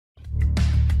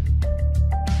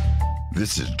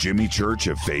This is Jimmy Church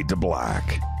of Fade to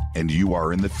Black, and you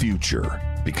are in the future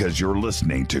because you're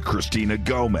listening to Cristina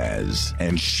Gomez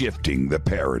and Shifting the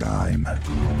Paradigm.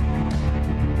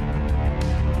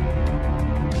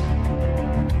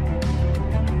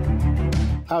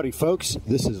 Howdy, folks.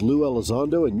 This is Lou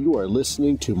Elizondo, and you are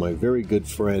listening to my very good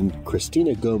friend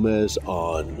Cristina Gomez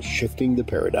on Shifting the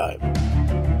Paradigm.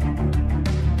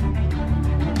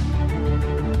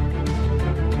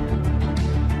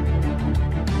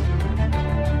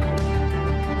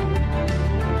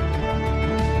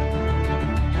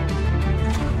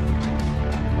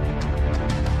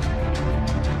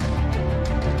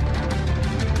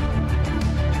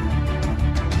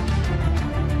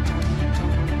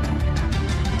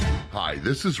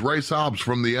 This is Ray Sobbs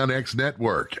from the UnX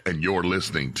Network, and you're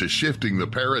listening to Shifting the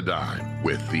Paradigm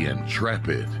with the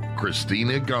intrepid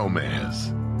Cristina Gomez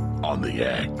on the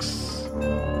X.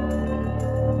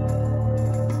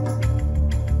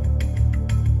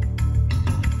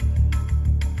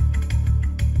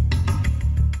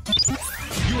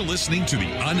 You're listening to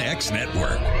the UnX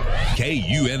Network,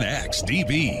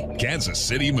 KUNX-DB, Kansas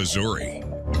City, Missouri.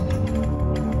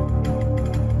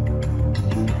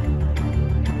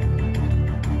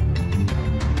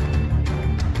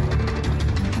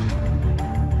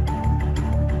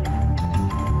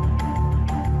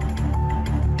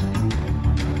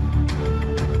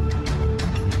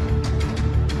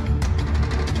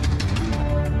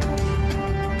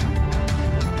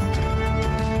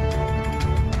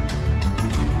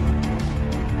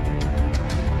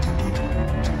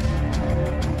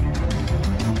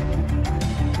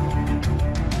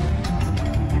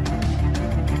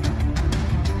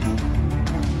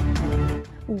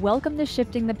 Welcome to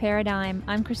Shifting the Paradigm.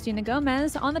 I'm Cristina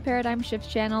Gomez on the Paradigm Shift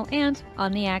channel and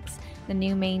on the X, the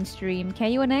new mainstream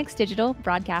KUNX digital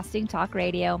broadcasting talk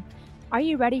radio. Are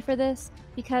you ready for this?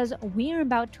 Because we are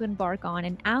about to embark on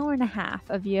an hour and a half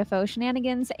of UFO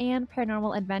shenanigans and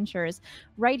paranormal adventures.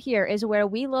 Right here is where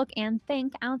we look and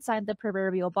think outside the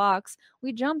proverbial box.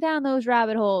 We jump down those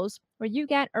rabbit holes where you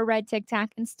get a red Tic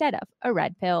Tac instead of a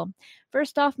red pill.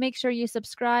 First off, make sure you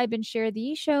subscribe and share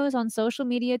these shows on social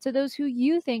media to those who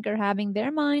you think are having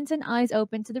their minds and eyes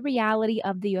open to the reality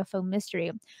of the UFO mystery.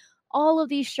 All of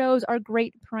these shows are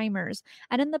great primers,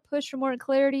 and in the push for more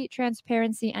clarity,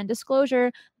 transparency, and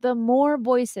disclosure, the more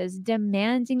voices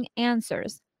demanding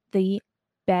answers, the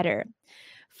better.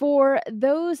 For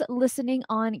those listening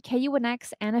on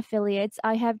KUNX and affiliates,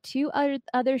 I have two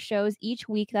other shows each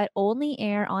week that only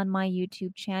air on my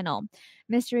YouTube channel.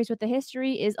 Mysteries with the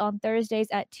History is on Thursdays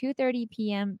at 2:30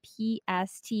 p.m.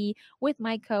 PST with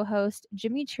my co-host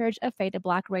Jimmy Church of Fade to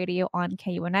Black Radio on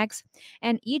KUNX,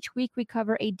 and each week we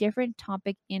cover a different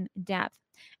topic in depth.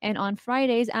 And on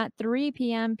Fridays at 3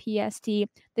 p.m. PST,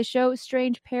 the show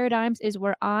Strange Paradigms is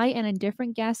where I and a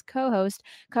different guest co-host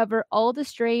cover all the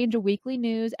strange weekly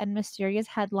news and mysterious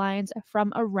headlines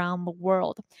from around the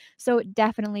world. So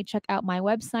definitely check out my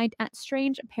website at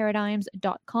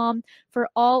strangeparadigms.com for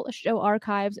all show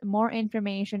archives, more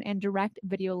information, and direct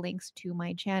video links to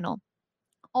my channel.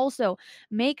 Also,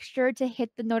 make sure to hit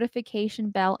the notification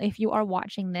bell if you are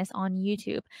watching this on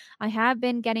YouTube. I have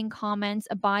been getting comments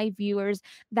by viewers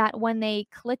that when they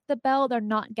click the bell, they're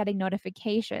not getting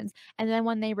notifications. And then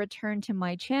when they return to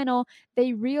my channel,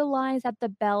 they realize that the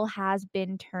bell has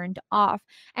been turned off.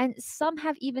 And some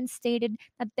have even stated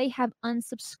that they have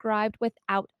unsubscribed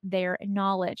without their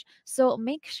knowledge. So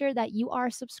make sure that you are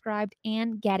subscribed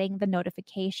and getting the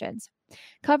notifications.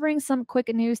 Covering some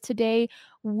quick news today,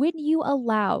 would you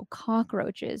allow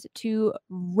cockroaches to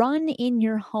run in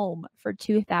your home for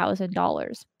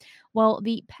 $2,000? Well,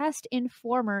 the Pest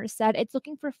Informer said it's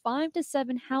looking for 5 to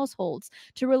 7 households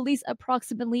to release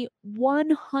approximately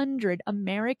 100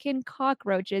 American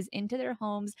cockroaches into their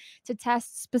homes to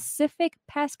test specific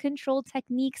pest control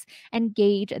techniques and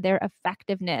gauge their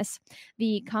effectiveness.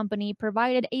 The company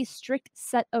provided a strict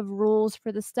set of rules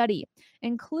for the study,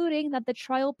 including that the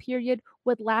trial period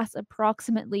would last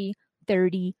approximately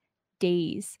 30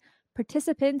 days.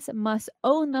 Participants must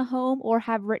own the home or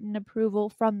have written approval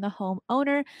from the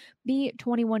homeowner, be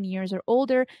 21 years or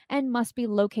older, and must be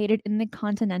located in the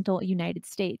continental United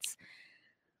States.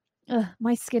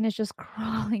 My skin is just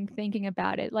crawling thinking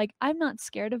about it. Like, I'm not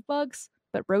scared of bugs,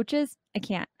 but roaches, I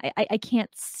can't. I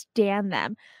can't stand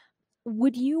them.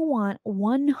 Would you want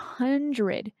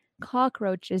 100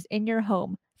 cockroaches in your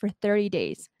home for 30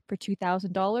 days for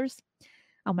 $2,000?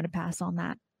 I'm going to pass on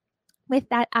that. With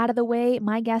that out of the way,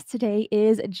 my guest today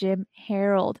is Jim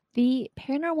Harold. The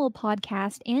Paranormal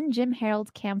Podcast and Jim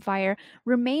Harold's Campfire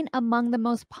remain among the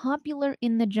most popular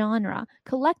in the genre.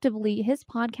 Collectively, his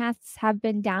podcasts have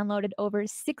been downloaded over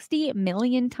 60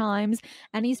 million times,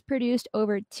 and he's produced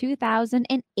over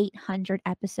 2,800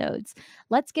 episodes.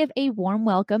 Let's give a warm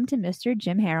welcome to Mr.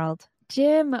 Jim Harold.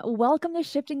 Jim, welcome to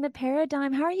Shifting the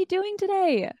Paradigm. How are you doing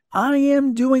today? I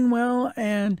am doing well,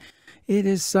 and it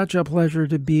is such a pleasure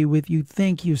to be with you.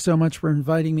 Thank you so much for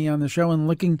inviting me on the show, and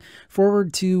looking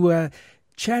forward to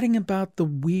chatting about the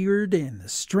weird and the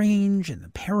strange and the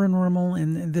paranormal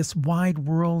and this wide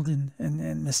world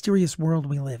and mysterious world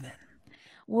we live in.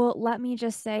 Well, let me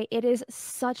just say, it is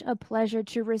such a pleasure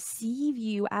to receive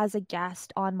you as a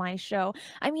guest on my show.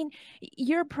 I mean,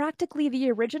 you're practically the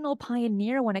original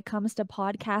pioneer when it comes to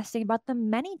podcasting about the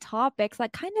many topics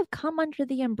that kind of come under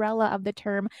the umbrella of the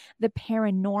term the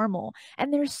paranormal.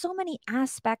 And there's so many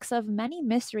aspects of many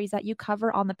mysteries that you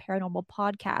cover on the Paranormal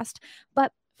Podcast.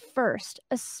 But first,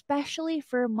 especially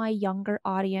for my younger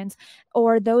audience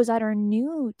or those that are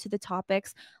new to the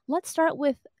topics, let's start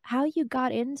with how you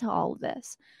got into all of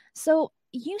this. So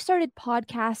you started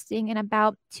podcasting in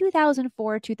about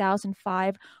 2004,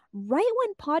 2005, right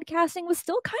when podcasting was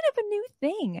still kind of a new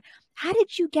thing. How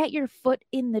did you get your foot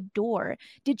in the door?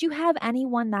 Did you have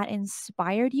anyone that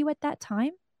inspired you at that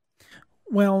time?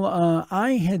 Well,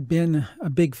 I had been a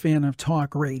big fan of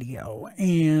talk radio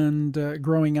and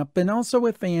growing up, and also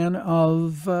a fan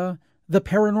of the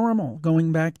paranormal,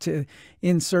 going back to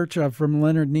In Search Of from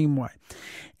Leonard Nimoy.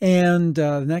 And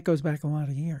that goes back a lot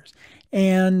of years.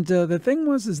 And the thing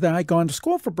is that I'd gone to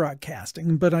school for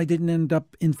broadcasting, but I didn't end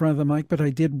up in front of the mic, but I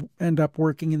did end up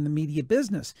working in the media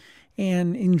business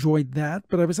and enjoyed that.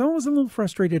 But I was always a little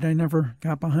frustrated. I never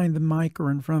got behind the mic or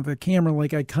in front of the camera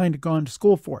like I'd kind of gone to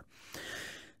school for.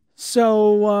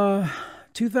 So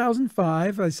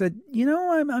 2005, I said,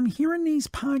 I'm hearing these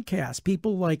podcasts.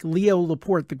 People like Leo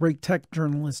Laporte, the great tech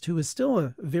journalist, who is still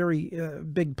a very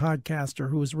big podcaster,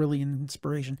 who was really an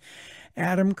inspiration.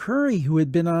 Adam Curry, who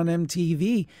had been on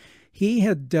MTV, he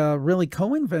had really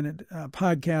co-invented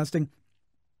podcasting.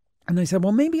 And I said,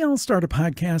 well, maybe I'll start a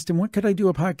podcast. And what could I do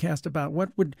a podcast about?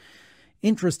 What would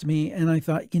interest me? And I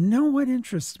thought, what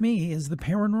interests me is the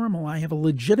paranormal. I have a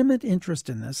legitimate interest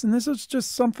in this, and this is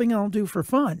just something I'll do for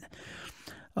fun.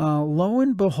 Lo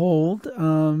and behold,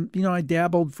 I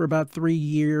dabbled for about 3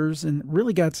 years and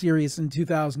really got serious in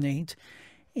 2008.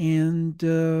 And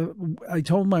I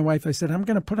told my wife, I said, I'm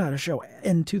going to put out a show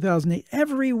in 2008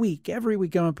 every week. Every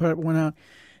week I'm going to put one out.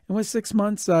 And with 6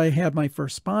 months, I had my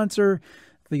first sponsor.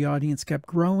 The audience kept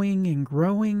growing and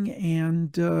growing,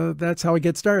 and that's how I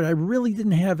get started. I really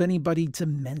didn't have anybody to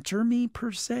mentor me,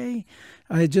 per se.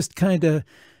 I just kind of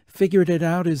figured it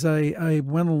out as I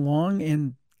went along,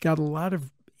 and got a lot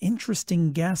of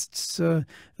interesting guests. I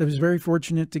was very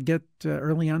fortunate to get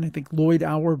early on. I think Lloyd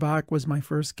Auerbach was my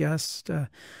first guest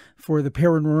for the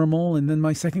paranormal, and then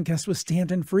my second guest was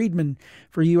Stanton Friedman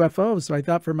for UFOs. So I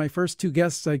thought for my first 2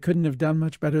 guests, I couldn't have done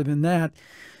much better than that.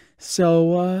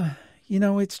 So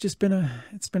it's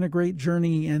been a great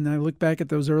journey, and I look back at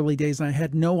those early days, and I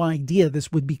had no idea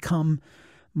this would become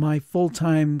my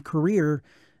full-time career.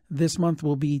 This month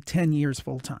will be 10 years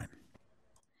full-time.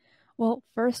 Well,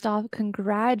 first off,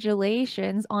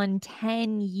 congratulations on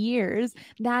 10 years.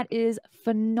 That is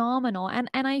phenomenal. And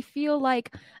I feel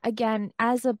like, again,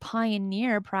 as a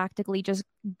pioneer, practically just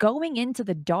going into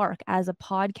the dark as a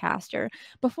podcaster,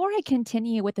 before I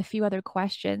continue with a few other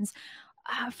questions,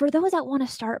 for those that want to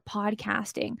start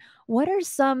podcasting, what are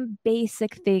some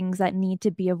basic things that need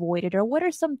to be avoided, or what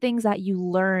are some things that you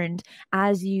learned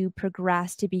as you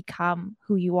progress to become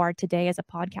who you are today as a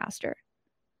podcaster?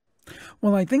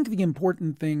 Well, I think the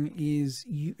important thing is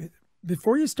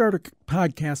before you start a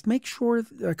podcast, make sure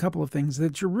a couple of things,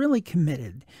 that you're really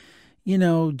committed.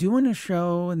 Doing a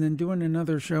show and then doing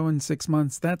another show in 6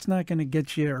 months, that's not going to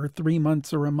get you, or 3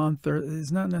 months or a month, or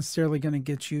is not necessarily going to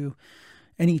get you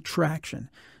any traction.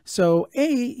 So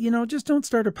just don't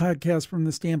start a podcast from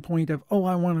the standpoint of,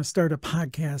 I want to start a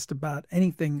podcast about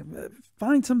anything.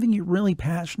 Find something you're really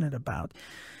passionate about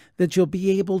that you'll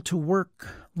be able to work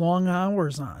long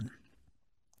hours on.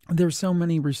 There's so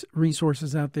many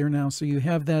resources out there now, so you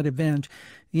have that advantage.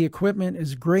 The equipment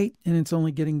is great, and it's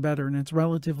only getting better, and it's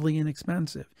relatively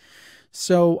inexpensive.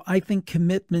 So I think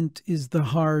commitment is the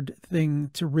hard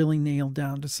thing to really nail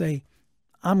down, to say,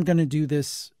 I'm going to do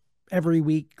this every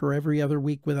week or every other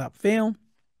week without fail.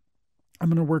 I'm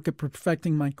going to work at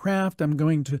perfecting my craft. I'm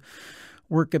going to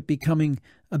work at becoming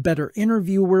a better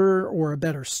interviewer or a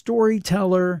better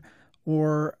storyteller,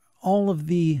 or all of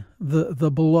the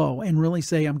below and really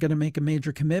say, I'm going to make a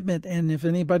major commitment. And if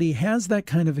anybody has that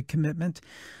kind of a commitment,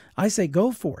 I say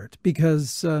go for it,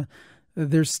 because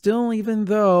there's still, even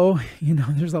though,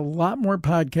 there's a lot more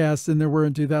podcasts than there were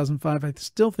in 2005, I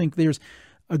still think there's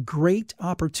a great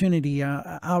opportunity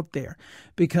out there,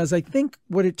 because I think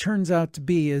what it turns out to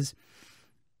be is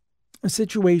a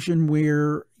situation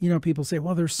where, people say,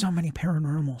 well, there's so many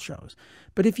paranormal shows.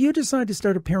 But if you decide to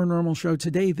start a paranormal show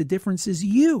today, the difference is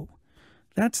you.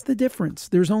 That's the difference.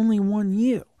 There's only one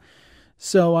you.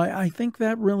 So I think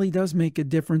that really does make a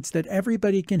difference, that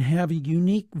everybody can have a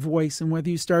unique voice. And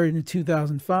whether you started in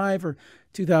 2005 or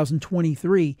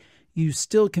 2023, you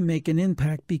still can make an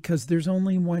impact, because there's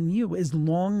only one you, as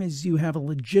long as you have a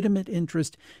legitimate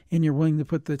interest and you're willing to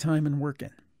put the time and work in.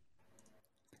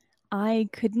 I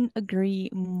couldn't agree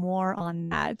more on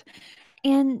that.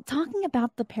 And talking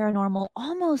about the paranormal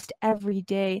almost every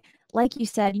day, like you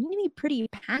said, you need to be pretty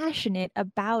passionate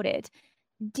about it.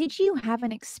 Did you have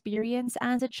an experience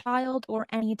as a child or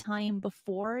any time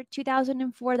before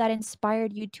 2004 that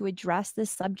inspired you to address this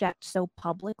subject so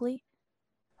publicly?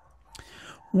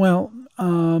 Well,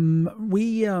 and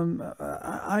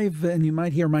you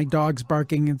might hear my dogs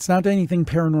barking. It's not anything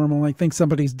paranormal. I think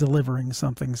somebody's delivering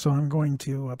something, so I'm going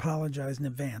to apologize in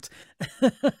advance.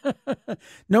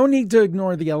 No need to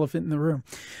ignore the elephant in the room.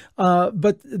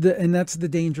 And that's the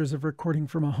dangers of recording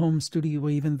from a home studio,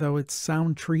 even though it's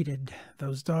sound treated.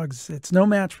 Those dogs, it's no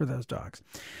match for those dogs.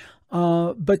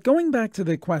 But going back to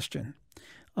the question,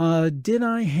 did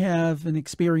I have an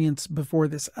experience before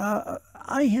this?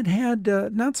 I had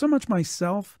not so much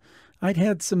myself. I'd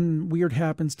had some weird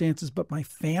happenstances, but my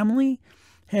family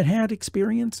had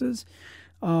experiences.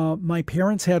 My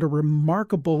parents had a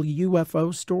remarkable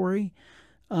UFO story.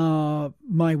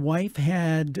 My wife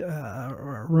had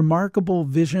a remarkable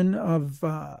vision of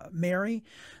Mary.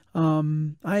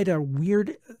 I had a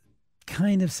weird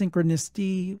kind of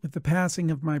synchronicity with the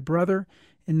passing of my brother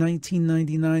in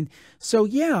 1999. So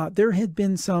yeah, there had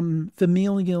been some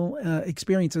familial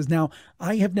experiences. Now,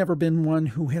 I have never been one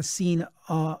who has seen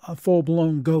a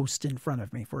full-blown ghost in front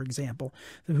of me, for example,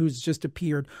 who's just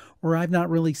appeared, or I've not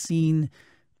really seen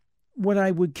what I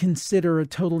would consider a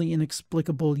totally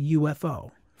inexplicable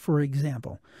UFO, for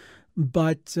example.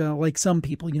 But like some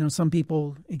people, some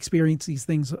people experience these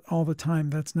things all the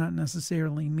time. That's not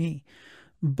necessarily me.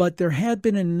 But there had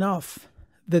been enough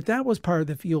that was part of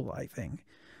the fuel, I think.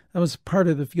 That was part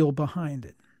of the fuel behind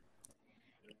it.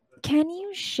 Can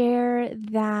you share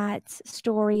that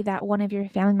story that one of your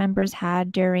family members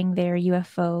had during their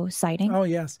UFO sighting? Oh,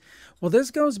 yes. Well, this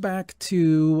goes back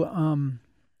to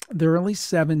the early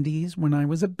 70s when I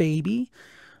was a baby,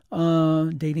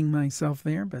 dating myself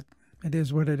there, but it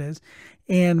is what it is.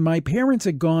 And my parents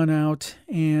had gone out,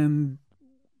 and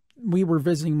we were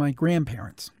visiting my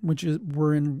grandparents, they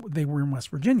were in West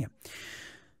Virginia.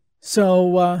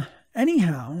 So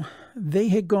anyhow, they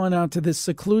had gone out to this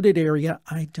secluded area.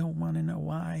 I don't want to know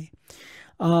why,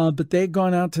 but they had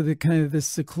gone out to this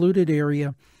secluded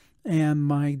area, and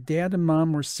my dad and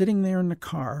mom were sitting there in the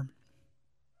car,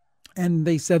 and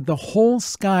they said the whole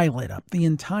sky lit up, the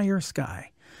entire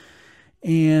sky.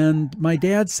 And my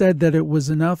dad said that it was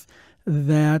enough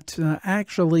that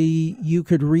actually you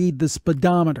could read the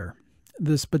speedometer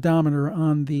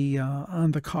on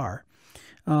the car.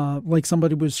 Like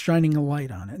somebody was shining a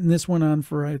light on it. And this went on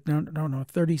for, I don't know,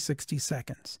 30, 60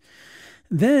 seconds.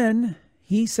 Then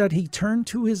he said he turned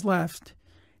to his left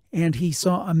and he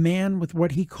saw a man with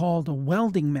what he called a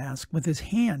welding mask with his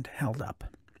hand held up.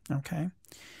 Okay.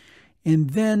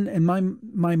 And then,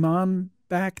 my mom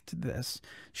backed this.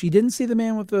 She didn't see the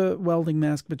man with the welding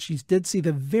mask, but she did see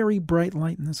the very bright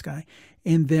light in the sky.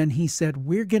 And then he said,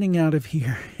 "We're getting out of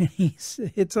here." And he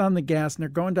hits on the gas, and they're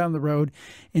going down the road.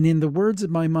 And in the words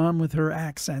of my mom with her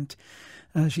accent,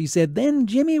 she said, "Then,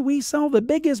 Jimmy, we saw the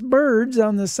biggest birds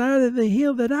on the side of the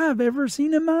hill that I've ever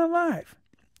seen in my life."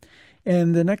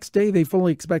 And the next day, they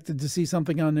fully expected to see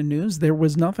something on the news. There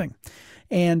was nothing.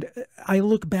 And I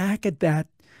look back at that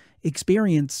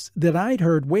experience that I'd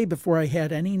heard way before I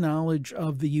had any knowledge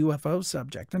of the UFO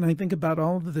subject. And I think about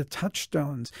all of the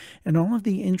touchstones and all of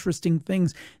the interesting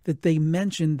things that they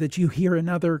mentioned that you hear in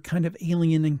other kind of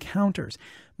alien encounters.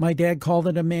 My dad called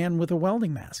it a man with a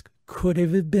welding mask. Could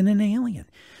have been an alien.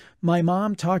 My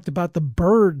mom talked about the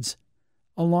birds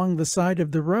along the side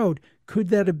of the road. Could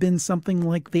that have been something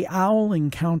like the owl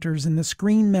encounters in the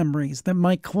Screen Memories that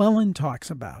Mike Clellan talks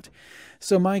about?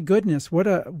 So my goodness, what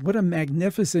a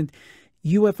magnificent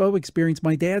UFO experience.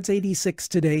 My dad's 86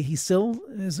 today. He still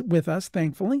is with us,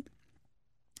 thankfully.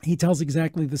 He tells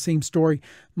exactly the same story.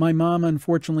 My mom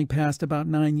unfortunately passed about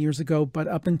 9 years ago, but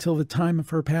up until the time of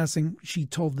her passing, she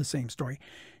told the same story.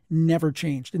 Never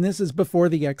changed. And this is before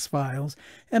the X-Files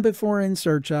and before In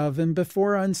Search Of and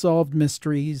before Unsolved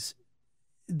Mysteries.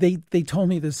 They told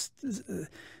me this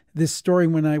story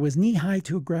when I was knee-high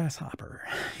to a grasshopper.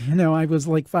 I was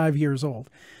like 5 years old.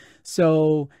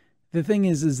 So the thing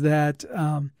is that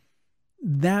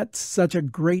that's such a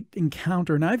great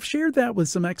encounter. And I've shared that with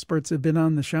some experts that have been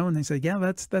on the show, and they say, yeah,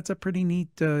 that's a pretty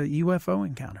neat UFO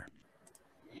encounter.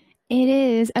 It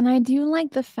is. And I do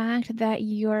like the fact that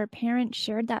your parents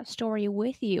shared that story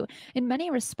with you. In many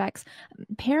respects,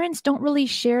 parents don't really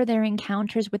share their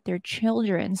encounters with their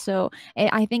children. So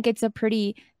I think it's a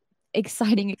pretty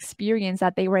exciting experience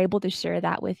that they were able to share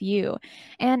that with you.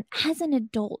 And as an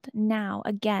adult now,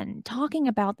 again, talking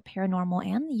about the paranormal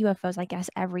and the UFOs, I guess,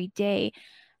 every day,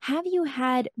 have you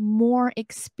had more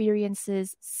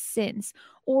experiences since?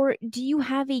 Or do you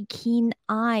have a keen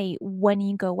eye when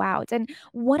you go out? And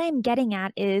what I'm getting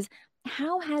at is,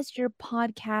 how has your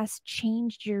podcast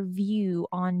changed your view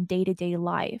on day-to-day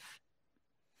life?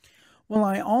 Well,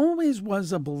 I always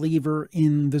was a believer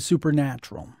in the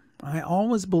supernatural. I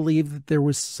always believed that there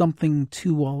was something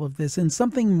to all of this and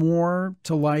something more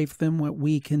to life than what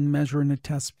we can measure in a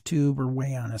test tube or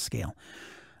weigh on a scale.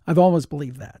 I've always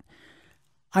believed that.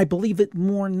 I believe it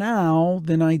more now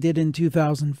than I did in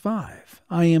 2005.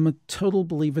 I am a total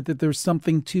believer that there's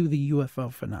something to the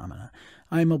UFO phenomena.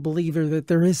 I'm a believer that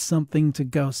there is something to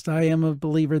ghosts. I am a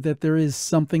believer that there is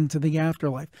something to the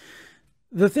afterlife.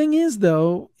 The thing is,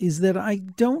 though, is that I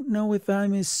don't know if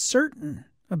I'm as certain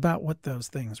about what those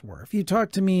things were. If you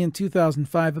talked to me in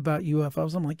 2005 about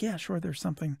UFOs, I'm like, yeah, sure, there's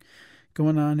something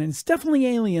going on. And it's definitely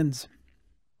aliens.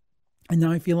 And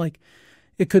now I feel like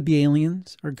it could be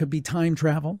aliens, or it could be time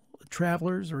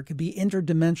travelers, or it could be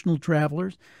interdimensional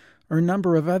travelers, or a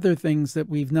number of other things that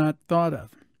we've not thought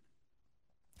of.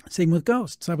 Same with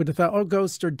ghosts. I would have thought, oh,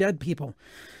 ghosts are dead people.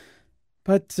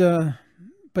 But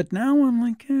now I'm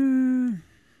like,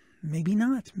 maybe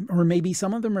not. Or maybe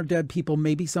some of them are dead people.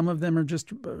 Maybe some of them are just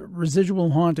residual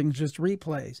hauntings, just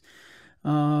replays.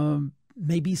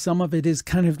 Maybe some of it is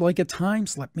kind of like a time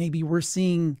slip. Maybe we're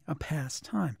seeing a past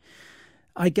time.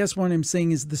 I guess what I'm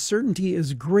saying is the certainty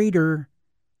is greater.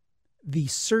 The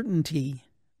certainty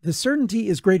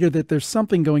is greater that there's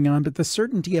something going on, but the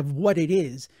certainty of what it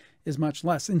is much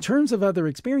less. In terms of other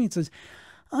experiences,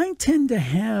 I tend to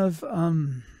have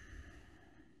kind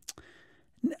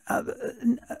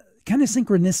of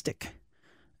synchronistic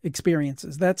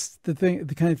experiences. That's the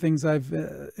kind of things I've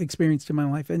experienced in my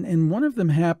life. And one of them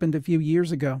happened a few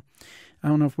years ago. I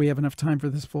don't know if we have enough time for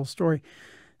this full story.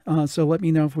 So let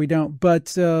me know if we don't. But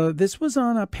this was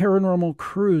on a paranormal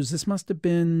cruise. This must have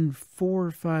been 4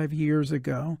 or 5 years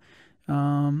ago.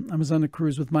 I was on a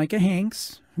cruise with Micah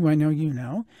Hanks, who I know you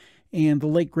know, and the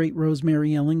late, great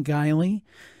Rosemary Ellen Guiley,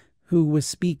 who was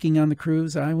speaking on the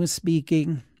cruise. I was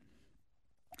speaking.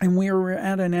 And we were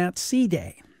at an at-sea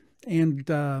day. And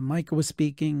Micah was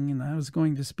speaking, and I was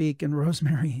going to speak, and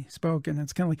Rosemary spoke. And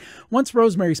it's kind of like, once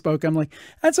Rosemary spoke, I'm like,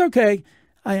 that's okay.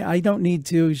 I don't need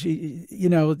to. She,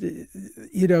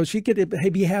 she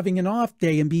could be having an off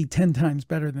day and be 10 times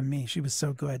better than me. She was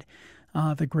so good.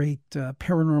 The great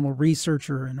paranormal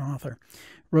researcher and author,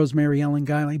 Rosemary Ellen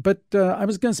Guiley. But I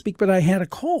was going to speak, but I had a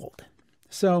cold.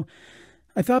 So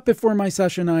I thought before my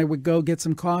session I would go get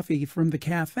some coffee from the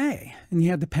cafe. And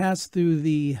you had to pass through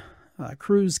the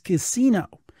cruise casino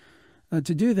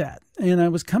to do that. And I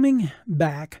was coming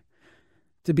back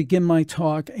to begin my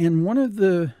talk, and one of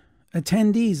the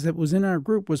attendees that was in our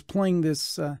group was playing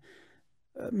this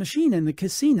machine in the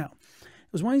casino.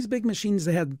 It was one of these big machines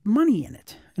that had money in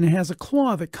it, and it has a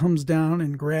claw that comes down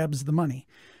and grabs the money,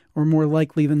 or more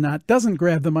likely than not, doesn't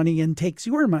grab the money and takes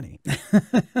your money.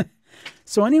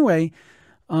 So anyway,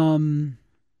 I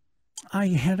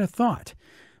had a thought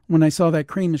when I saw that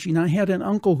crane machine. I had an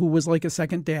uncle who was like a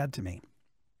second dad to me,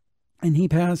 and he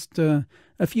passed a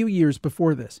few years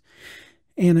before this.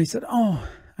 And I said,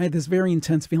 I had this very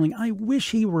intense feeling. I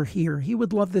wish he were here. He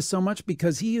would love this so much,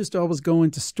 because he used to always go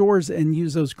into stores and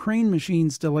use those crane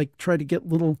machines to like try to get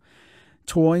little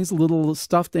toys, little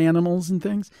stuffed animals and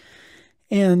things.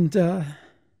 And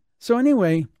so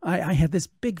anyway, I had this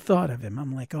big thought of him.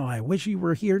 I'm like, I wish he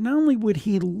were here. Not only would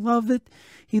he love it,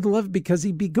 he'd love it because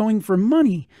he'd be going for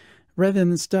money rather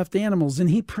than stuffed animals. And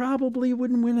he probably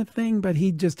wouldn't win a thing, but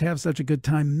he'd just have such a good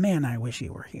time. Man, I wish he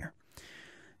were here.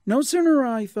 No sooner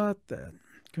I thought that,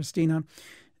 Cristina,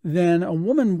 then a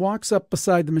woman walks up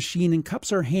beside the machine and cups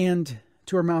her hand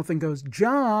to her mouth and goes,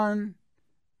 John,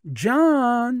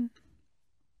 John.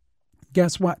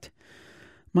 Guess what?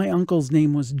 My uncle's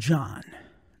name was John,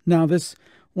 Now, this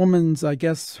woman's, I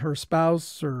guess, her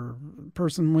spouse or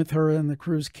person with her in the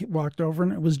cruise walked over,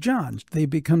 and it was John. They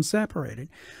become separated.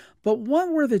 But what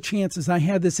were the chances? I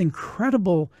had this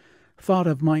incredible thought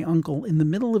of my uncle in the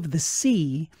middle of the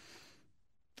sea,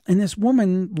 and this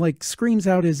woman like screams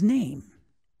out his name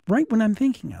right when I'm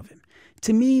thinking of him.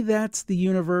 To me, that's the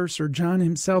universe or John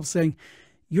himself saying,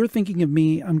 you're thinking of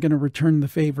me, I'm going to return the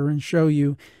favor and show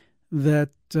you that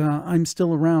I'm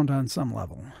still around on some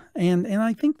level. And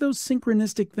I think those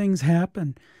synchronistic things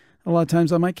happen a lot of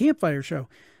times on my Campfire show.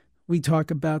 We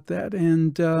talk about that,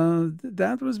 and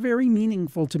that was very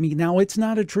meaningful to me. Now, it's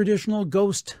not a traditional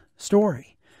ghost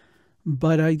story,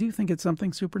 but I do think it's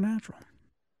something supernatural.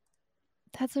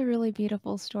 That's a really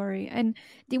beautiful story. And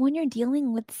when you're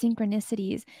dealing with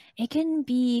synchronicities, it can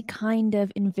be kind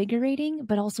of invigorating,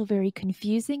 but also very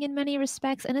confusing in many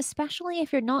respects. And especially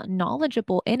if you're not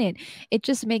knowledgeable in it, it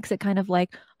just makes it kind of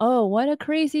like, oh, what a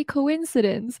crazy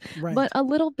coincidence. Right. But a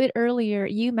little bit earlier,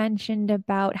 you mentioned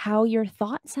about how your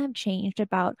thoughts have changed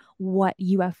about what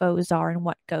UFOs are and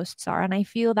what ghosts are. And I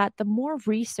feel that the more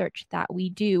research that we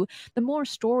do, the more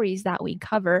stories that we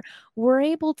cover, we're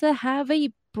able to have a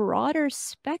broader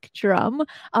spectrum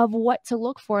of what to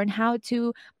look for and how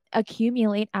to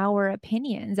accumulate our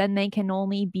opinions, and they can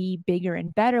only be bigger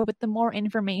and better with the more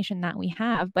information that we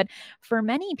have. But for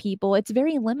many people, it's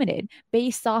very limited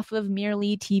based off of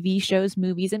merely TV shows,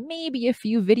 movies, and maybe a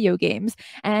few video games.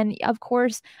 And of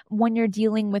course, when you're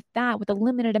dealing with that, with a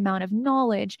limited amount of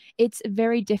knowledge, it's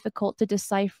very difficult to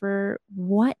decipher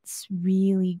what's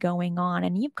really going on.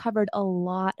 And you've covered a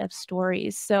lot of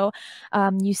stories. So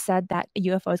you said that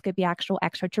UFOs could be actual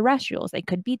extraterrestrials. They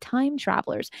could be time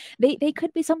travelers. They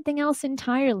could be something else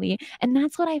entirely. And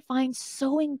that's what I find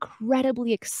so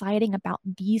incredibly exciting about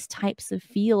these types of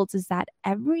fields, is that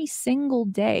every single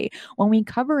day when we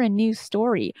cover a new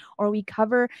story or we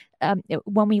cover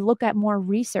when we look at more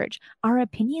research, our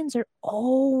opinions are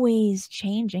always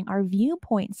changing. Our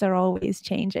viewpoints are always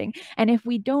changing. And if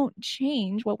we don't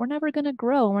change, well, we're never going to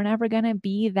grow. We're never going to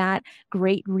be that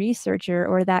great researcher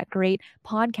or that great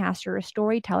podcaster or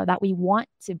storyteller that we want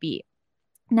to be.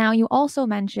 Now, you also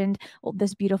mentioned, well,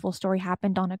 this beautiful story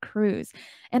happened on a cruise.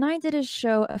 And I did a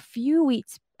show a few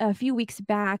weeks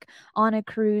back on a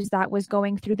cruise that was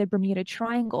going through the Bermuda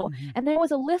Triangle. Mm-hmm. And there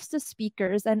was a list of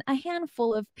speakers and a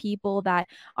handful of people that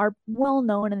are well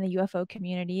known in the UFO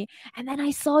community. And then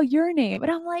I saw your name and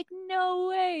I'm like, no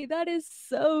way, that is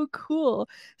so cool.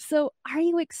 So are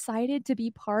you excited to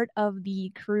be part of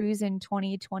the cruise in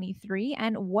 2023?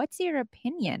 And what's your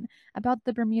opinion about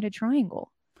the Bermuda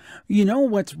Triangle? You know,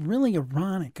 what's really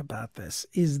ironic about this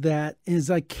is that as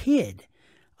a kid,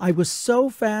 I was so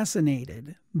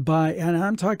fascinated by, and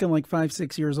I'm talking like 5,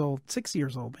 6 years old, 6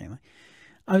 years old mainly.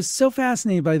 I was so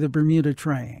fascinated by the Bermuda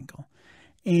Triangle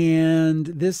and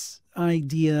this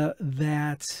idea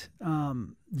that,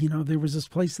 there was this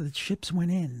place that ships went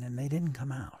in and they didn't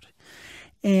come out.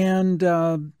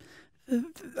 And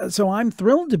so I'm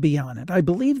thrilled to be on it. I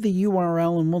believe the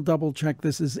URL, and we'll double check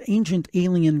this, is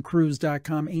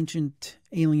ancientaliancruise.com,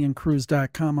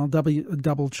 ancientaliancruise.com. I'll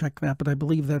double check that, but I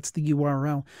believe that's the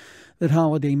URL that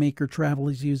Holiday Maker Travel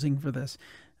is using for this.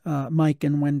 Mike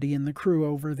and Wendy and the crew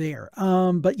over there.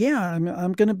 But yeah,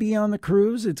 I'm going to be on the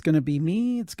cruise. It's going to be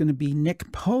me. It's going to be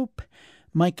Nick Pope,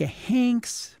 Micah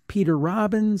Hanks, Peter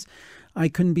Robbins. I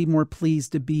couldn't be more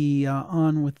pleased to be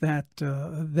on with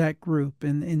that group.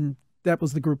 And that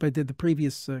was the group I did the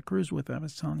previous cruise with I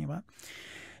was telling you about.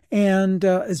 And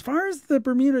as far as the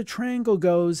Bermuda Triangle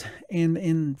goes,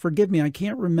 and forgive me, I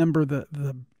can't remember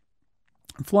the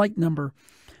flight number,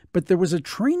 but there was a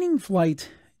training flight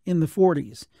in the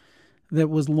 40s that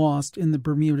was lost in the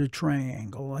Bermuda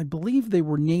Triangle. I believe they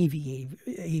were Navy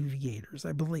aviators,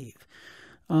 I believe.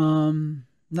 Not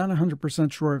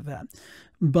 100% sure of that.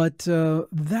 But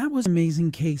that was an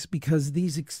amazing case because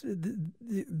these...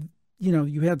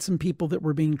 you had some people that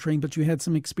were being trained, but you had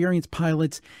some experienced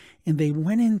pilots, and they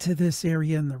went into this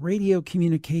area, and the radio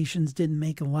communications didn't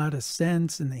make a lot of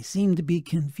sense, and they seemed to be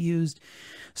confused.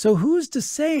 So who's to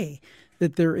say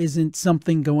that there isn't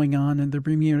something going on in the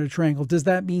Bermuda Triangle? Does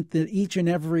that mean that each and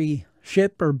every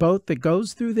ship or boat that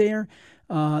goes through there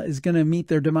is going to meet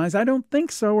their demise? I don't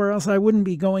think so, or else I wouldn't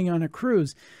be going on a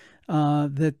cruise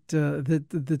that's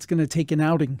going to take an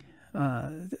outing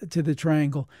to the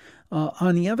Triangle.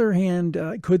 On the other hand,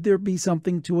 could there be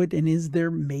something to it? And is there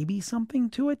maybe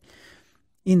something to it?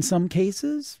 In some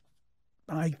cases,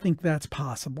 I think that's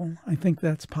possible. I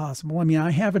mean,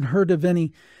 I haven't heard of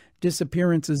any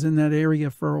disappearances in that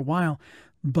area for a while.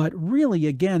 But really,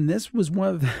 again, this was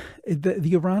one of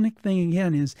the ironic thing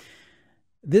again is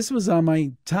This was on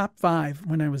my top 5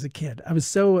 when I was a kid. I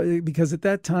was because at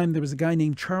that time there was a guy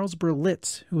named Charles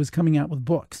Berlitz who was coming out with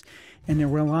books. And there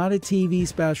were a lot of TV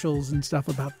specials and stuff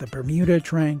about the Bermuda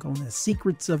Triangle and the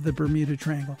secrets of the Bermuda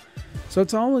Triangle. So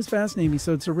it's always fascinating me.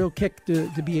 So it's a real kick to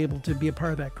be able to be a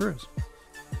part of that cruise.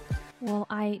 Well,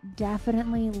 I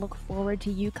definitely look forward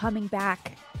to you coming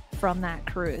back from that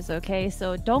cruise, okay?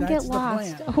 So don't get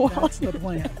lost. That's the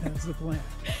plan. That's the plan.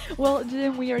 Well,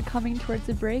 Jim, we are coming towards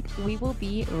a break. We will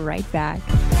be right back.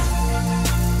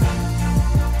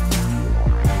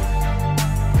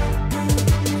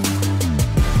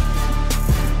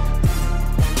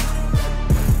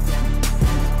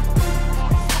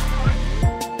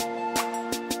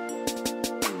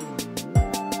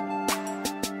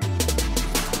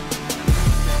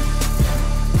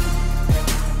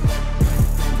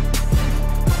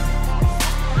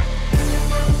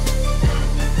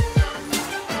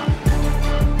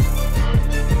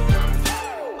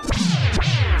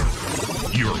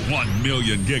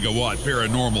 Gigawatt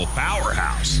paranormal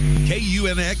powerhouse,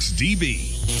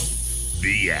 KUNX-DB,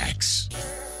 The X.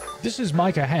 This is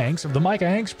Micah Hanks of the Micah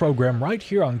Hanks program right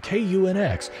here on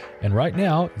KUNX. And right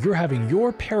now, you're having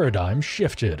your paradigm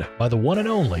shifted by the one and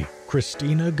only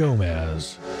Cristina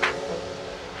Gomez.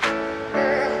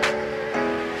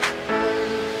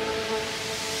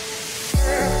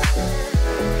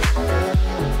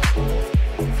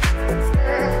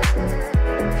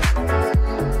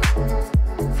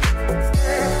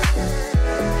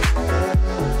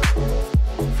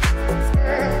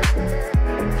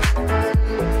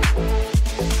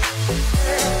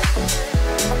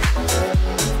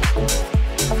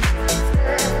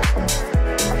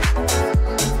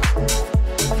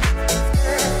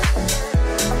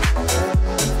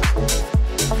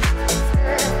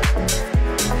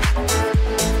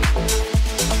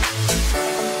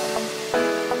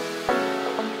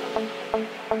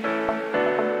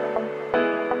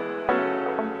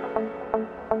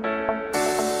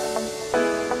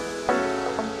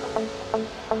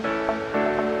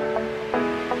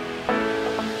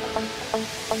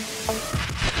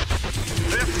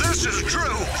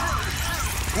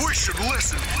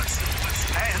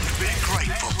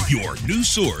 Your new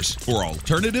source for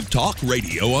alternative talk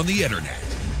radio on the internet.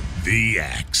 The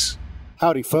X.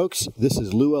 Howdy, folks. This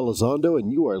is Lou Elizondo,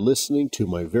 and you are listening to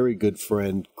my very good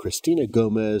friend Cristina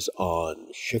Gomez on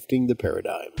Shifting the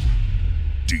Paradigm.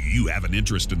 Do you have an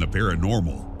interest in the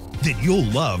paranormal? Then you'll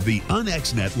love the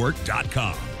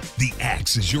unxnetwork.com. The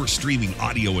X is your streaming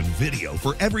audio and video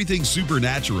for everything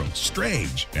supernatural,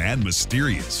 strange, and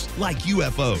mysterious, like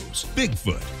UFOs,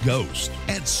 Bigfoot, ghosts,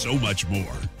 and so much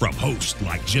more. From hosts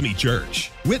like Jimmy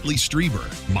Church, Whitley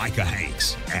Strieber, Micah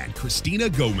Hanks, and Cristina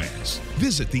Gomez.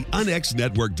 Visit the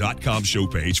unxnetwork.com show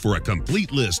page for a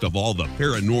complete list of all the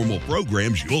paranormal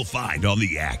programs you'll find on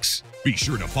the X. Be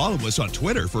sure to follow us on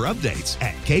Twitter for updates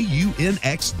at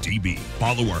KUNXDB.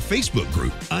 Follow our Facebook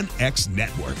group, UNX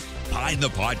Network. Find the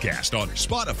podcast on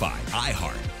Spotify,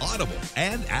 iHeart, Audible,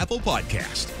 and Apple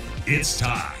Podcast. It's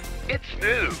time. It's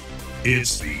new.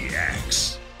 It's the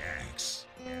X.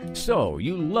 So,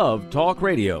 you love talk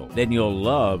radio? Then you'll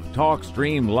love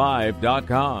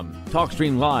TalkStreamLive.com.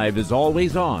 TalkStream Live is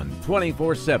always on,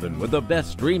 24/7 with the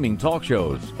best streaming talk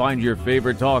shows. Find your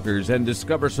favorite talkers and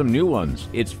discover some new ones.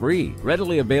 It's free,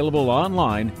 readily available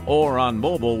online or on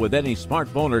mobile with any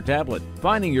smartphone or tablet.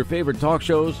 Finding your favorite talk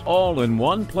shows all in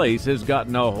one place has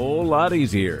gotten a whole lot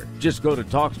easier. Just go to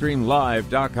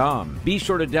TalkStreamLive.com. Be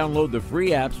sure to download the free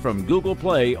apps from Google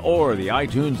Play or the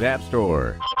iTunes App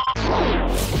Store.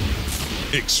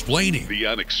 Explaining The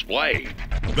unexplained.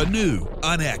 the new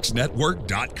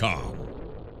unxnetwork.com.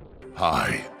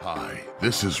 Hi.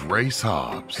 This is Race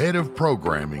Hobbs, head of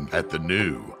programming at the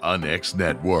new UNX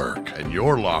Network, and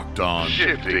you're locked on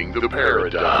Shifting the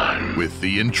Paradigm with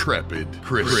the intrepid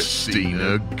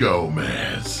Cristina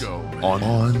Gomez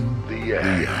on the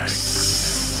X.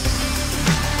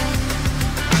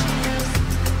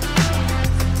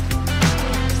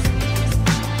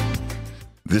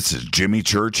 This is Jimmy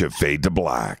Church of Fade to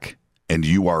Black, and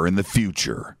you are in the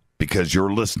future because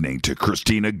you're listening to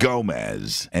Cristina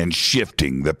Gomez and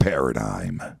Shifting the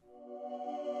Paradigm.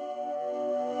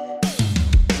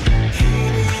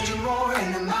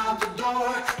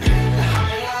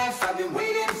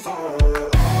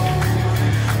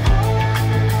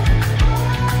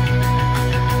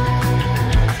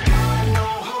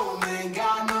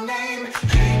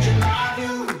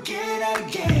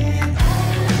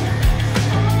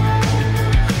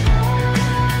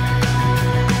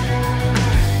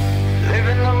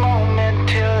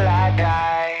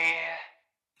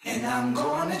 I'm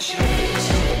gonna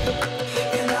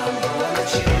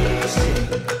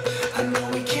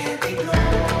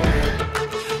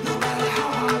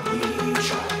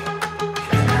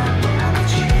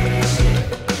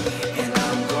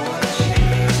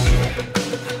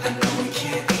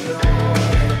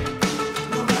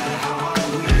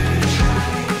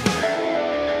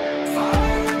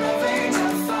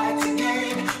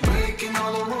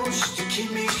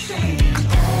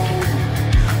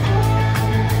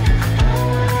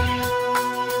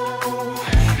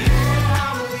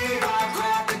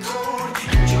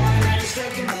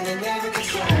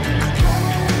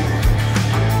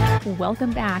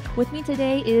welcome back. With me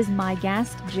today is my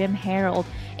guest, Jim Harold,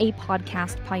 a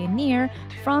podcast pioneer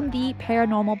from the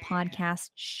Paranormal Podcast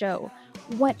Show.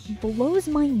 What blows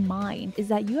my mind is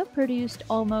that you have produced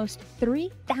almost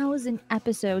 3,000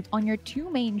 episodes on your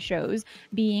two main shows,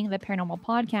 being the Paranormal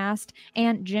Podcast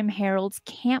and Jim Harold's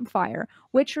Campfire,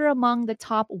 which are among the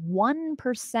top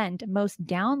 1% most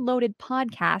downloaded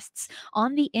podcasts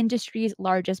on the industry's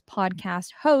largest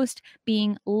podcast host,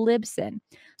 being Libsyn.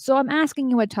 So I'm asking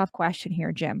you a tough question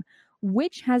here, Jim.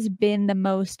 Which has been the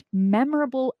most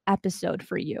memorable episode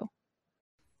for you?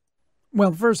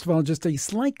 Well, first of all, just a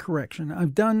slight correction.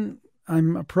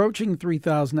 I'm approaching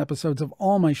 3,000 episodes of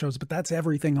all my shows, but that's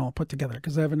everything all put together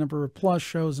because I have a number of plus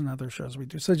shows and other shows we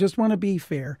do. So I just want to be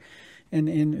fair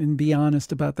and be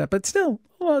honest about that. But still,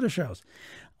 a lot of shows.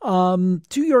 To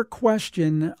your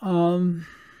question,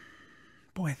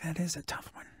 boy, that is a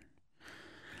tough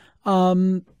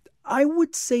one. I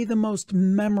would say the most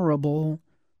memorable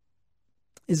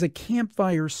is a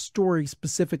campfire story,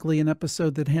 specifically an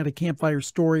episode that had a campfire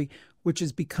story, which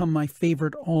has become my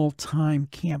favorite all-time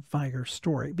campfire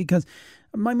story, because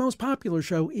my most popular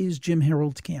show is Jim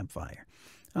Harold's Campfire.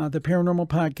 The Paranormal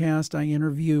Podcast, I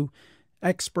interview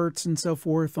experts and so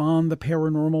forth on the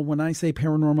paranormal. When I say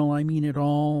paranormal, I mean it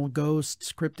all: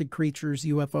 ghosts, cryptid creatures,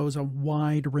 UFOs, a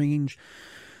wide range.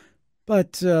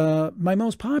 But my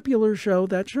most popular show,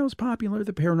 that show's popular,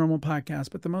 the Paranormal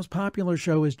Podcast, but the most popular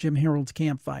show is Jim Harold's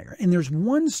Campfire. And there's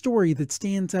one story that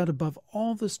stands out above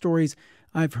all the stories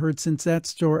I've heard since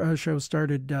that show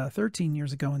started 13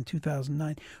 years ago in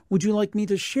 2009. Would you like me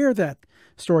to share that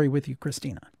story with you,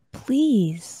 Cristina?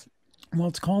 Please. Well,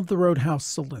 it's called The Roadhouse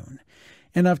Saloon.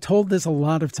 And I've told this a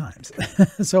lot of times,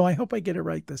 so I hope I get it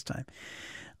right this time.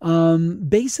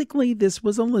 Basically, this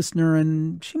was a listener,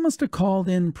 and she must have called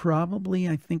in probably,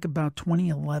 I think, about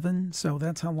 2011. So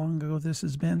that's how long ago this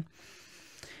has been.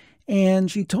 And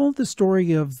she told the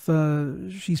story of,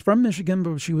 she's from Michigan,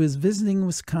 but she was visiting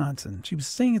Wisconsin. She was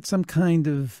staying at some kind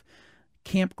of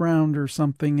campground or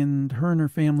something, and her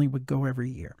family would go every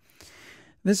year.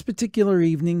 This particular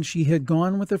evening, she had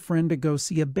gone with a friend to go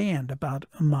see a band about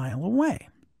a mile away.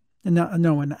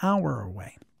 No, an hour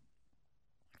away.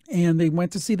 And they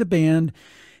went to see the band,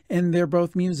 and they're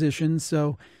both musicians,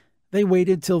 so they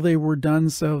waited till they were done.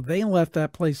 So they left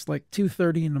that place like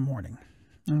 2:30 in the morning.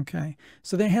 Okay,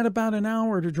 so they had about an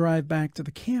hour to drive back to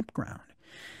the campground.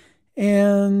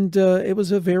 And it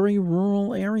was a very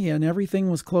rural area, and everything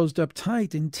was closed up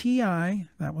tight. And T.I.,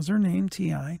 that was her name,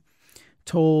 T.I.,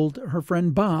 told her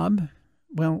friend Bob,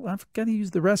 well, I've got to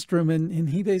use the restroom. And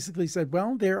he basically said,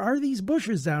 well, there are these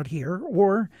bushes out here,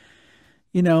 or,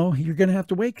 you know, you're going to have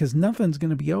to wait because nothing's going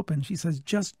to be open. She says,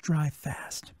 just drive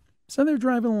fast. So they're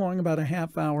driving along about a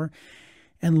half hour.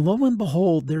 And lo and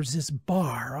behold, there's this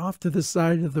bar off to the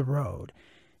side of the road.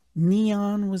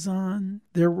 Neon was on.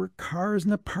 There were cars in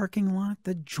the parking lot.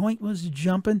 The joint was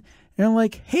jumping. And I'm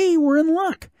like, hey, we're in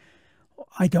luck.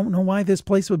 I don't know why this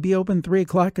place would be open 3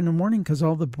 o'clock in the morning because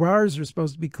all the bars are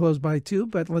supposed to be closed by 2,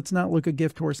 but let's not look a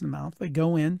gift horse in the mouth. They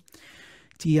go in.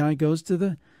 T.I. goes to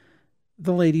the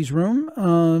ladies'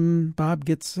 room. Bob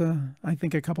gets, I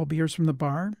think, a couple beers from the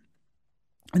bar.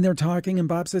 And they're talking, and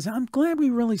Bob says, I'm glad we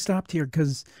really stopped here,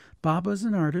 because Bob was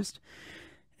an artist.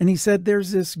 And he said,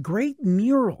 there's this great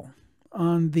mural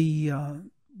on the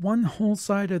one whole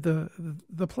side of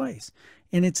the place.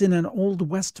 And it's in an Old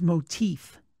West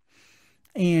motif.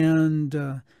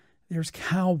 And there's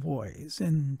cowboys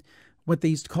and what they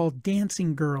used to call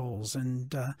dancing girls,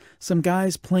 and some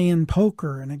guys playing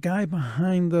poker, and a guy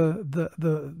behind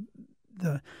the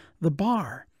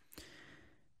bar.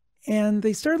 And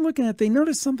they started looking at it. They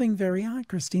noticed something very odd,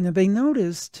 Cristina. They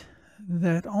noticed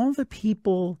that all the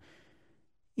people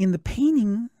in the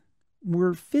painting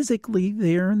were physically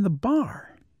there in the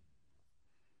bar.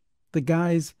 The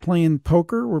guys playing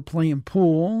poker were playing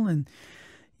pool, and,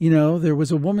 you know, there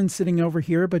was a woman sitting over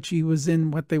here, but she was in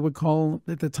what they would call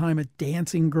at the time a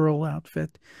dancing girl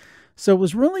outfit. So it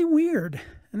was really weird.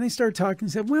 And they started talking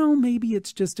and said, well, maybe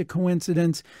it's just a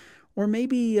coincidence, or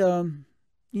maybe, you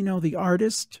know, the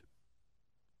artist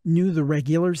knew the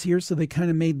regulars here, so they kind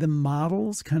of made them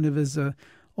models, kind of as a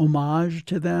homage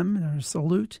to them, or a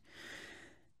salute.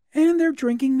 And they're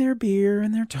drinking their beer,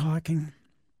 and they're talking.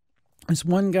 This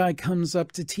one guy comes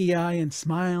up to T.I. and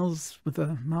smiles with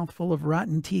a mouthful of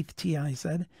rotten teeth, T.I.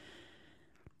 said.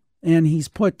 And he's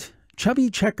put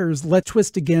Chubby Checker's Let's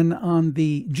Twist Again on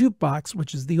the jukebox,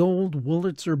 which is the old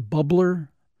Wurlitzer bubbler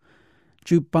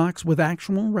jukebox with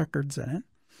actual records in it.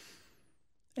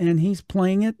 And he's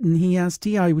playing it, and he asks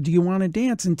T.I., do you want to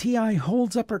dance? And T.I.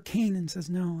 holds up her cane and says,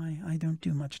 no, I don't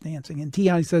do much dancing. And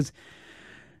T.I. says,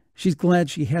 she's glad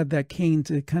she had that cane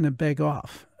to kind of beg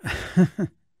off.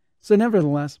 So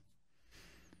nevertheless,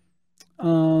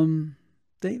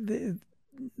 they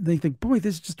think, boy,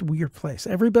 this is just a weird place.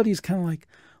 Everybody's kind of like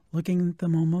looking at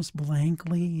them almost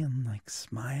blankly and like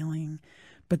smiling,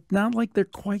 but not like they're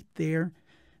quite there.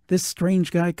 This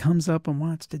strange guy comes up and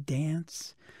wants to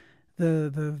dance.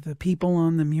 The people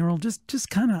on the mural, just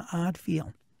kind of odd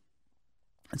feel.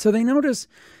 And so they notice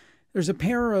there's a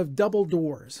pair of double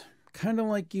doors, kind of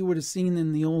like you would have seen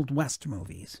in the old West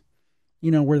movies. You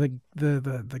know, where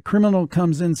the criminal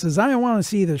comes in and says, I want to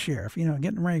see the sheriff, you know,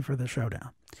 getting ready for the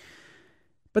showdown.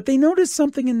 But they noticed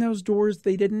something in those doors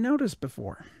they didn't notice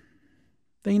before.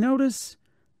 They notice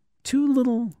two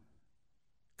little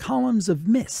columns of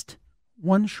mist,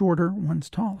 one shorter, one's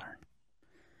taller.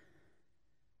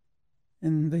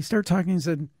 And they start talking and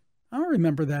said, I don't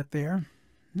remember that there.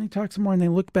 And they talk some more and they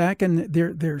look back and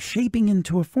they're shaping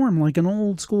into a form like an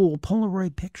old school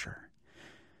Polaroid picture.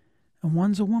 And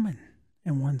one's a woman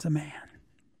and one's a man.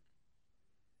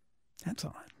 That's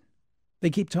odd.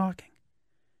 They keep talking.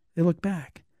 They look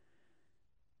back.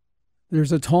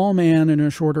 There's a tall man and a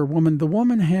shorter woman. The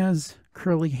woman has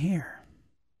curly hair.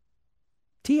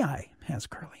 T.I. has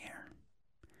curly hair.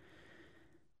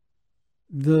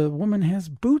 The woman has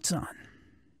boots on.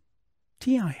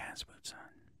 T.I. has boots on.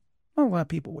 Well, a lot of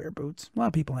people wear boots. A lot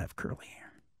of people have curly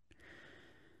hair.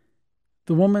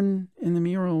 The woman in the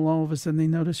mural, all of a sudden, they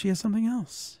notice she has something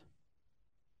else.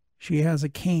 She has a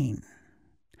cane.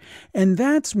 And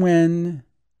that's when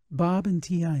Bob and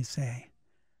T.I. say,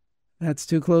 that's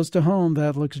too close to home.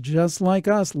 That looks just like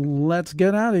us. Let's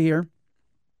get out of here.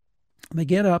 They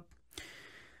get up.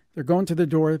 They're going to the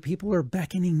door. People are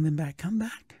beckoning them back. Come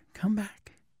back. Come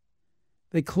back.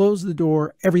 They close the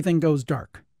door. Everything goes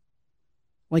dark.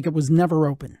 Like it was never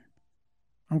open.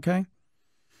 Okay?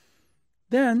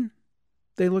 Then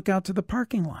they look out to the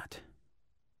parking lot.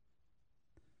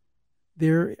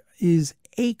 There is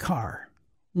a car,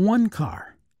 one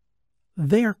car,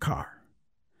 their car.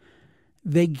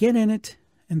 They get in it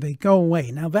and they go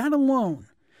away. Now that alone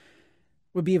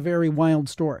would be a very wild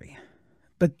story,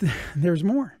 but there's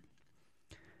more.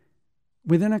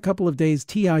 Within a couple of days,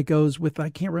 T.I. goes with, I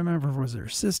can't remember if it was her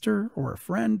sister or a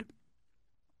friend,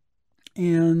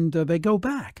 and they go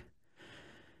back.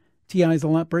 T.I.'s a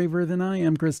lot braver than I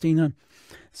am, Cristina.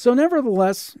 So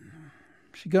nevertheless,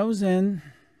 she goes in.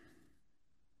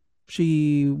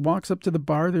 She walks up to the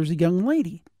bar. There's a young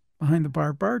lady behind the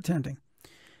bar bartending.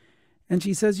 And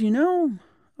she says, you know,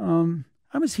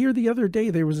 I was here the other day.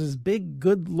 There was this big,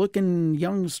 good-looking,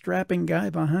 young, strapping guy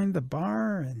behind the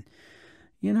bar. And,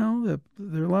 you know,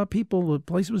 there were a lot of people. The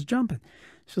place was jumping.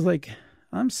 She's like,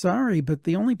 I'm sorry, but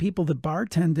the only people that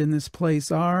bartend in this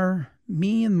place are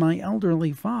me and my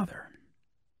elderly father.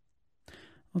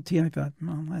 Well, T, I thought,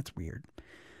 well, that's weird.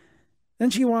 Then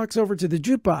she walks over to the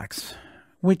jukebox,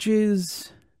 which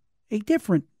is a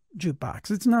different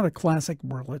jukebox. It's not a classic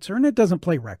Wurlitzer, and it doesn't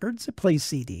play records. It plays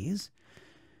CDs.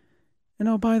 And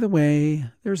oh, by the way,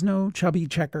 there's no Chubby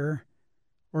Checker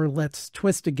or Let's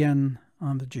Twist Again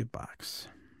on the jukebox.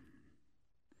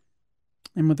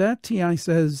 And with that, T.I.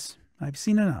 says, I've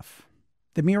seen enough.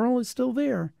 The mural is still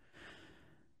there.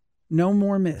 No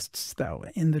more mists, though,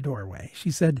 in the doorway.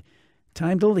 She said,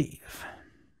 time to leave.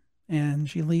 And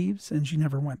she leaves, and she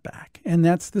never went back. And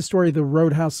that's the story of the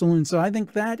Roadhouse Saloon. So I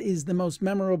think that is the most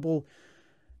memorable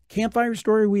campfire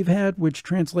story we've had, which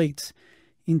translates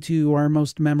into our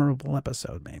most memorable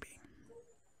episode, maybe.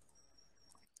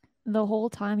 The whole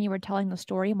time you were telling the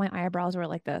story, my eyebrows were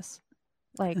like this.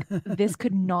 Like, this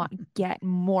could not get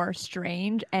more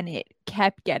strange, and it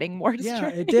kept getting more strange. Yeah,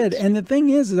 it did. And the thing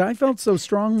is I felt so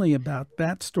strongly about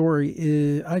that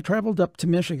story. I traveled up to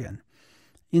Michigan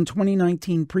in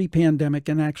 2019 pre-pandemic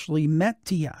and actually met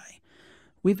T.I.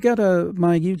 We've got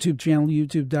my YouTube channel,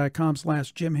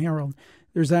 youtube.com/Jim Harold.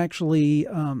 There's actually,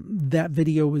 that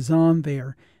video is on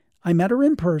there. I met her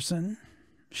in person.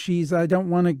 I don't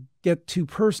want to get too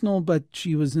personal, but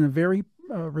she was in a very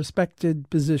respected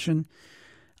position.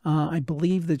 I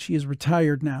believe that she is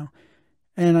retired now.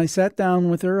 And I sat down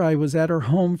with her. I was at her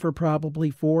home for probably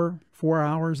four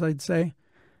hours, I'd say.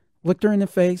 Looked her in the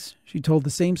face. She told the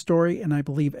same story, and I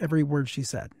believe every word she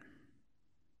said.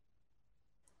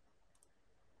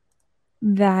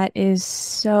 That is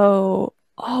so...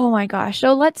 Oh my gosh.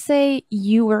 So let's say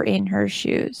you were in her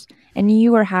shoes and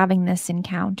you were having this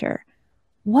encounter.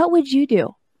 What would you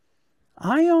do?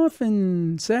 I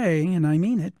often say, and I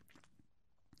mean it,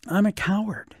 I'm a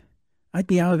coward. I'd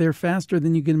be out of there faster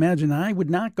than you can imagine. I would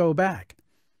not go back.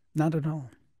 Not at all.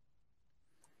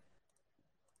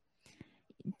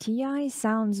 T.I.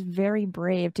 sounds very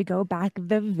brave to go back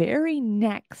the very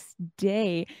next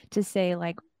day to say,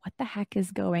 like, what the heck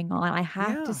is going on? I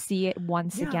have to see it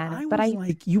once again. But I was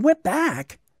like, you went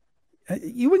back?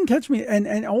 You wouldn't catch me. And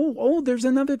there's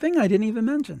another thing I didn't even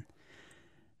mention.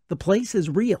 The place is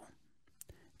real.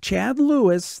 Chad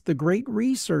Lewis, the great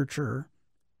researcher,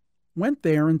 went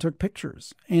there and took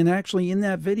pictures. And actually in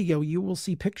that video, you will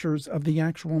see pictures of the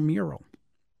actual mural.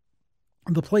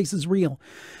 The place is real.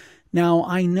 Now,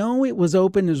 I know it was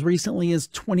open as recently as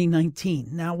 2019.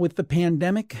 Now, with the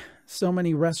pandemic, so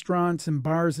many restaurants and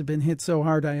bars have been hit so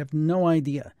hard, I have no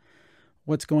idea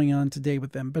what's going on today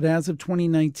with them. But as of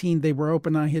 2019, they were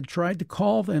open. I had tried to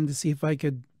call them to see if I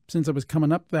could, since I was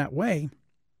coming up that way,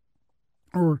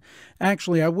 or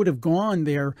actually I would have gone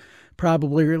there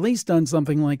probably, or at least done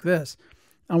something like this.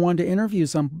 I wanted to interview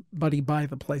somebody by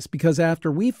the place because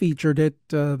after we featured it,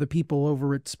 the people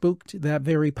over at Spooked, that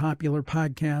very popular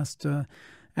podcast,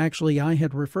 actually I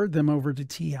had referred them over to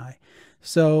T.I.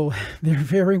 So they're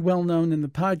very well known in the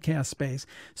podcast space.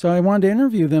 So I wanted to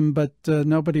interview them, but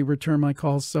nobody returned my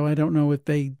calls. So I don't know if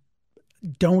they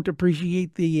don't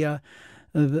appreciate the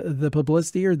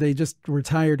publicity, or they just were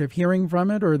tired of hearing from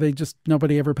it, or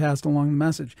nobody ever passed along the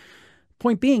message.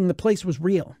 Point being, the place was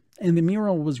real. And the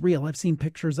mural was real. I've seen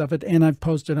pictures of it, and I've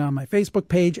posted it on my Facebook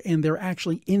page, and they're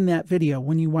actually in that video.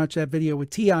 When you watch that video with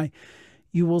T.I.,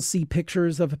 you will see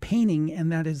pictures of a painting,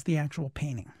 and that is the actual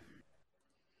painting.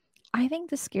 I think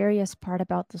the scariest part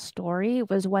about the story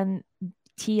was when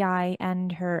T.I.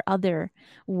 and her other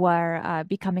were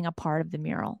becoming a part of the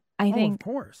mural. I think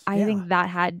that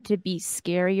had to be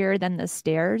scarier than the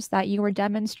stairs that you were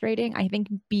demonstrating. I think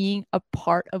being a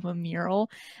part of a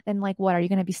mural, then like, what, are you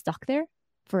going to be stuck there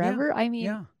forever? Yeah, I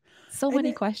mean, so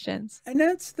many questions. And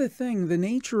that's the thing, the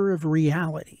nature of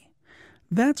reality.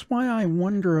 That's why I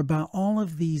wonder about all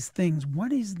of these things.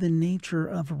 What is the nature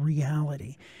of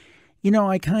reality? You know,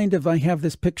 I have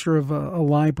this picture of a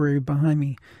library behind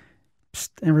me.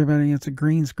 Psst, everybody, it's a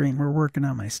green screen. We're working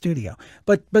on my studio.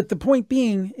 But the point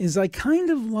being is I kind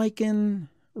of liken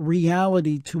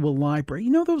reality to a library.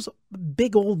 You know those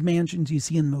big old mansions you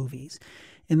see in movies?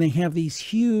 And they have these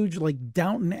huge, like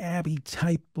Downton Abbey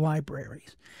type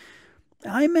libraries.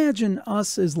 I imagine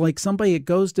us as like somebody that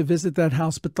goes to visit that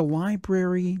house, but the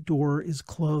library door is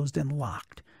closed and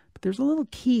locked. But there's a little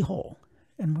keyhole.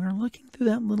 And we're looking through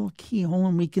that little keyhole,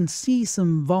 and we can see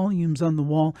some volumes on the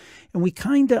wall. And we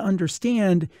kind of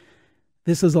understand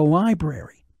this is a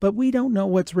library. But we don't know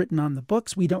what's written on the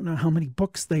books. We don't know how many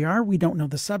books they are. We don't know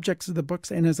the subjects of the books.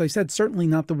 And as I said, certainly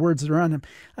not the words that are on them.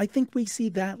 I think we see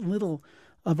that little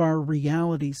of our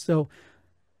reality. So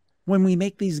when we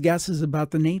make these guesses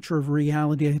about the nature of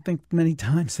reality, I think many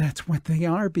times that's what they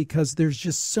are, because there's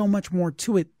just so much more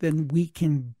to it than we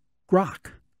can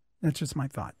grok. That's just my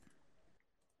thought.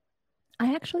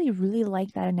 I actually really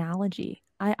like that analogy.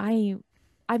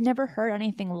 I've never heard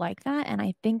anything like that, and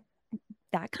I think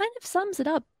that kind of sums it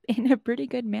up in a pretty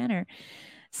good manner.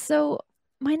 So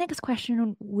my next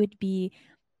question would be,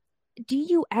 do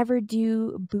you ever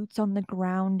do boots on the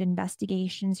ground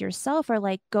investigations yourself, or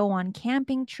like go on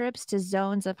camping trips to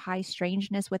zones of high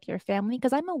strangeness with your family?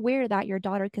 Because I'm aware that your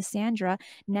daughter Cassandra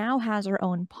now has her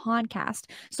own podcast.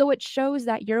 So it shows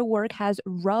that your work has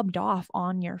rubbed off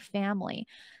on your family.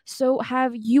 So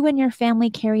have you and your family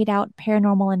carried out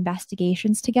paranormal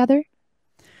investigations together?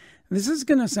 This is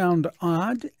going to sound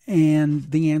odd,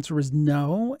 and the answer is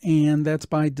no, and that's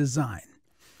by design.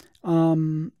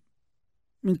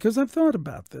 Because I've thought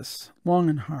about this long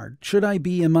and hard. Should I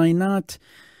be, am I not,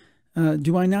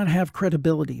 do I not have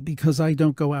credibility because I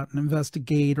don't go out and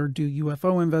investigate or do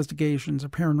UFO investigations or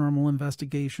paranormal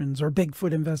investigations or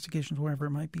Bigfoot investigations, whatever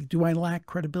it might be? Do I lack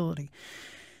credibility?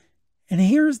 And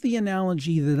here's the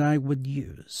analogy that I would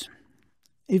use.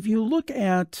 If you look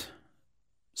at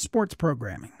sports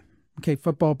programming, okay,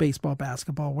 football, baseball,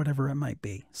 basketball, whatever it might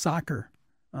be, soccer,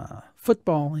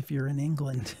 football, if you're in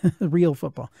England, real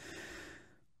football.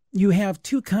 You have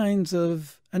two kinds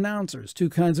of announcers, two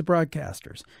kinds of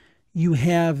broadcasters. You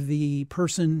have the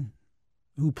person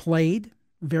who played,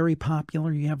 very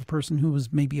popular. You have a person who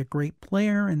was maybe a great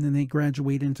player, and then they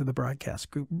graduate into the broadcast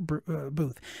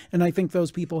booth. And I think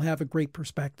those people have a great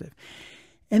perspective.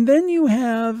 And then you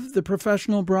have the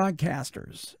professional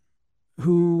broadcasters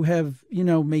who have, you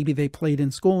know, maybe they played in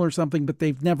school or something, but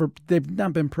they've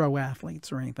not been pro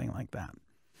athletes or anything like that.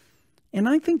 And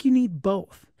I think you need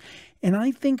both. And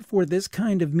I think for this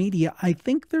kind of media, I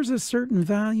think there's a certain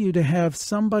value to have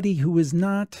somebody who is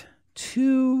not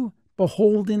too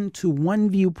beholden to one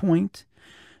viewpoint,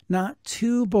 not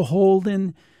too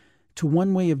beholden to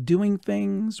one way of doing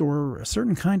things or a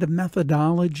certain kind of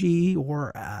methodology,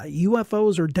 or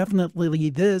UFOs are definitely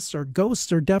this or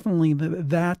ghosts are definitely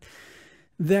that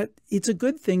it's a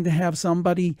good thing to have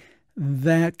somebody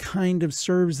that kind of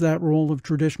serves that role of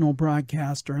traditional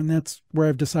broadcaster. And that's where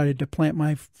I've decided to plant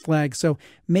my flag. So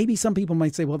maybe some people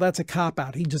might say, well, that's a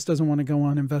cop-out. He just doesn't want to go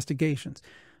on investigations.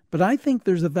 But I think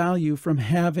there's a value from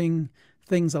having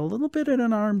things a little bit at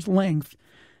an arm's length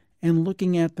and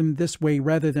looking at them this way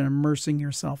rather than immersing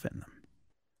yourself in them.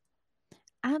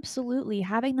 Absolutely.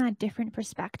 Having that different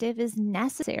perspective is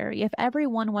necessary. If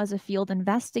everyone was a field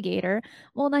investigator,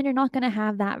 well, then you're not going to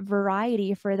have that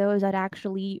variety for those that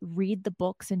actually read the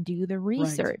books and do the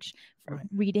research, Right.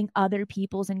 reading other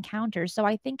people's encounters. So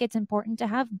I think it's important to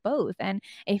have both. And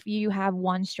if you have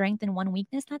one strength and one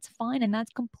weakness, that's fine. And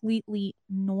that's completely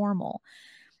normal.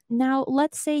 Now,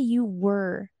 let's say you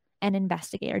were an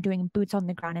investigator doing boots on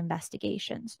the ground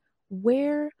investigations.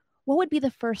 What would be the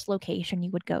first location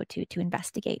you would go to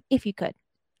investigate, if you could?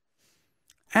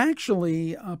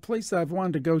 Actually, a place I've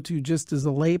wanted to go to just as a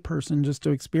layperson, just to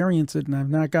experience it, and I've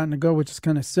not gotten to go, which is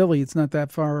kind of silly. It's not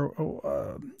that far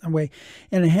away.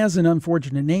 And it has an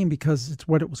unfortunate name because it's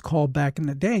what it was called back in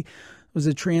the day. It was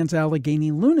a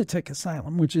Trans-Allegheny Lunatic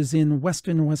Asylum, which is in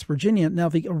Weston, West Virginia. Now,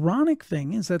 the ironic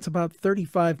thing is that's about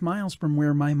 35 miles from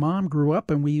where my mom grew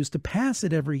up, and we used to pass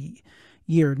it every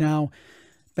year. Now,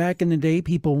 back in the day,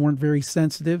 people weren't very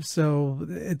sensitive, so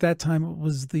at that time it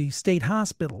was the state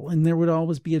hospital, and there would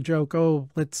always be a joke, oh,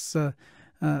 let's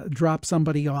drop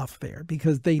somebody off there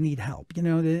because they need help, you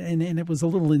know, and it was a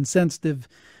little insensitive,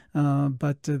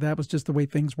 but that was just the way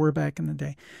things were back in the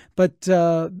day.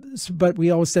 But we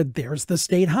always said, there's the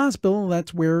state hospital.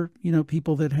 That's where, you know,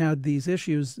 people that had these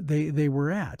issues, they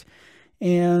were at.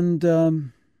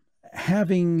 And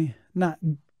having not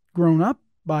grown up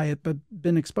by it, but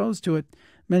been exposed to it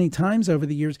many times over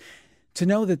the years, to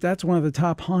know that that's one of the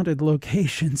top haunted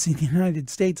locations in the United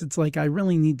States, it's like I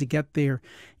really need to get there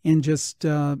and just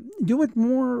do it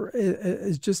more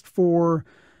as just for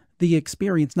the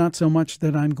experience, not so much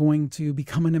that I'm going to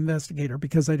become an investigator,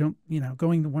 because I don't, you know,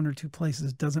 going to one or two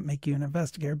places doesn't make you an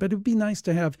investigator, but it'd be nice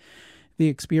to have the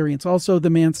experience. Also, the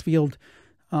Mansfield,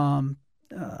 Ohio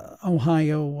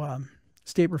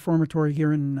State Reformatory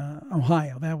here in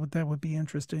Ohio. That would be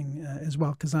interesting as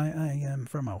well, because I am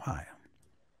from Ohio.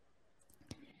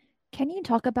 Can you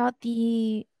talk about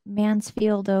the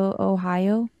Mansfield,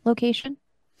 Ohio location?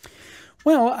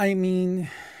 Well, I mean,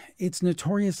 it's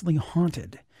notoriously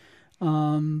haunted.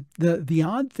 The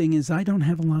odd thing is I don't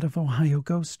have a lot of Ohio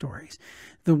ghost stories.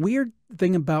 The weird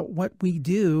thing about what we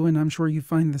do, and I'm sure you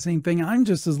find the same thing, I'm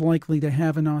just as likely to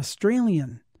have an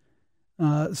Australian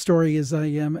story as I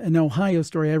am an Ohio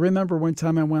story. I remember one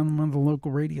time I went on one of the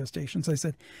local radio stations. I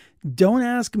said, don't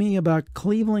ask me about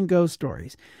Cleveland ghost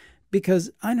stories,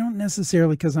 because I don't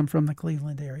necessarily, because I'm from the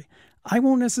Cleveland area, I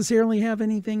won't necessarily have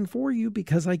anything for you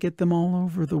because I get them all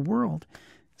over the world.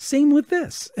 Same with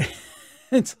this.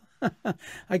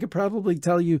 I could probably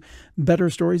tell you better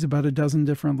stories about a dozen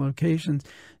different locations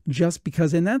just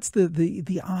because, and that's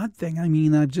the odd thing. I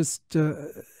mean, I've just,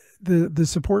 the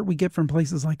support we get from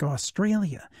places like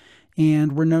Australia,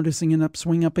 and we're noticing an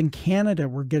upswing up in Canada.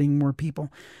 We're getting more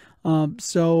people.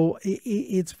 So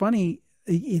it's funny.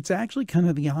 It's actually kind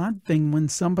of the odd thing when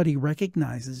somebody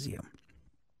recognizes you.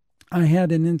 I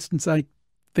had an instance, I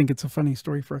think it's a funny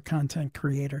story for a content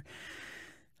creator.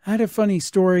 I had a funny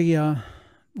story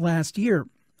last year.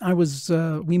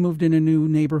 We moved in a new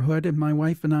neighborhood, and my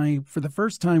wife and I, for the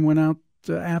first time, went out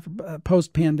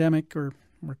post-pandemic, or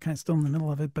we're kind of still in the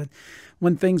middle of it, but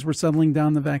when things were settling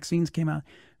down, the vaccines came out,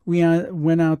 we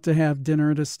went out to have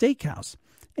dinner at a steakhouse.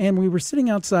 And we were sitting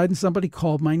outside, and somebody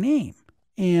called my name.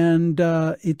 And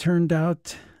it turned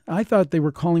out, I thought they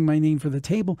were calling my name for the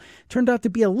table. It turned out to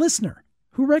be a listener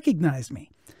who recognized me,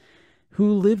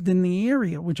 who lived in the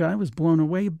area, which I was blown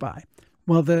away by.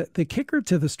 Well, the kicker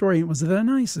to the story, it was the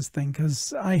nicest thing,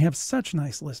 because I have such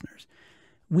nice listeners.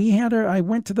 I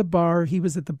went to the bar. He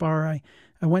was at the bar. I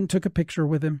went and took a picture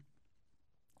with him.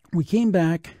 We came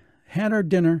back, had our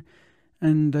dinner,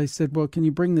 and I said, well, can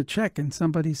you bring the check? And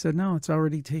somebody said, no, it's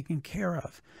already taken care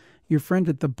of. Your friend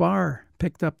at the bar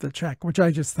picked up the check, which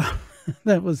I just thought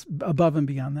that was above and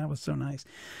beyond. That was so nice.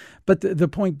 But the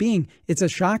point being, it's a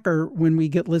shocker when we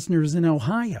get listeners in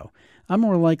Ohio. I'm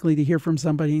more likely to hear from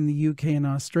somebody in the UK and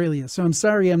Australia. So I'm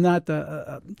sorry, I'm not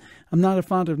a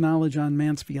font of knowledge on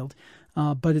Mansfield,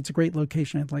 but it's a great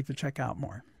location I'd like to check out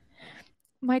more.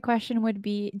 My question would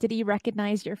be, did he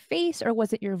recognize your face, or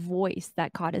was it your voice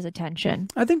that caught his attention?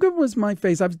 I think it was my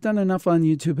face. I've done enough on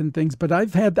YouTube and things, but I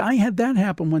had that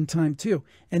happen one time too.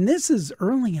 And this is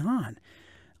early on.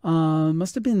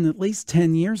 Must have been at least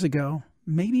 10 years ago,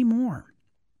 maybe more.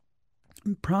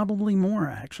 Probably more,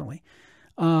 actually.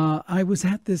 I was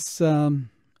at this,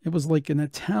 it was like an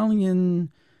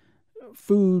Italian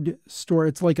food store.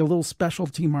 It's like a little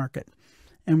specialty market.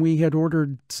 And we had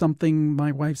ordered something.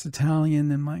 My wife's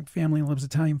Italian and my family loves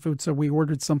Italian food. So we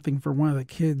ordered something for one of the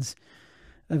kids'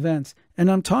 events.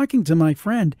 And I'm talking to my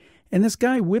friend, and this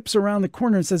guy whips around the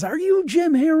corner and says, "Are you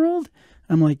Jim Harold?"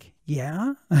 I'm like,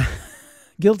 "Yeah."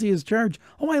 Guilty as charged.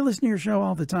 "Oh, I listen to your show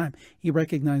all the time." He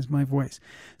recognized my voice.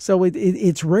 So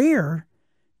it's rare.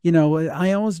 You know,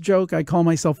 I always joke, I call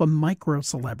myself a micro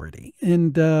celebrity.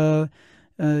 And,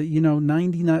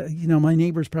 99, my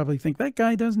neighbors probably think that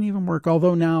guy doesn't even work.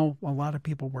 Although now a lot of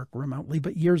people work remotely,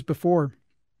 but years before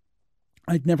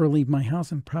I'd never leave my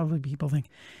house, and probably people think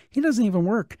he doesn't even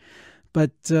work.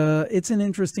 But it's an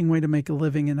interesting way to make a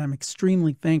living, and I'm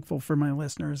extremely thankful for my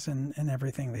listeners and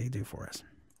everything they do for us.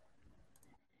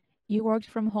 You worked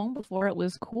from home before it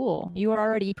was cool. You were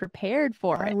already prepared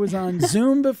for it. I was on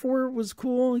Zoom before it was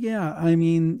cool. Yeah. I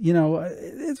mean,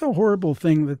 it's a horrible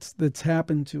thing that's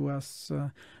happened to us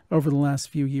over the last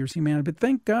few years, humanity. But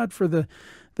thank God for the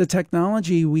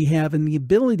technology we have and the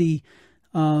ability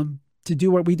to do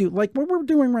what we do, like what we're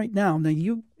doing right now. Now,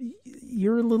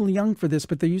 you're a little young for this,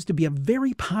 but there used to be a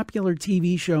very popular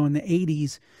TV show in the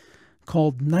 80s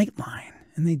called Nightline.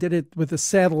 And they did it with a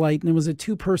satellite, and it was a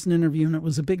 2-person interview, and it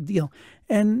was a big deal.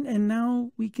 And now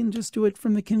we can just do it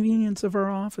from the convenience of our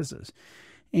offices.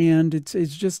 And it's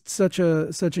just such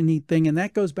a neat thing. And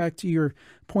that goes back to your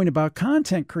point about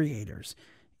content creators.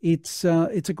 It's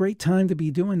a great time to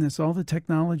be doing this. All the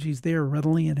technology's there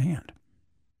readily at hand.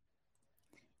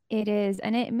 It is,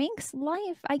 and it makes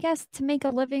life, I guess, to make a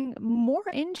living more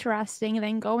interesting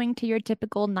than going to your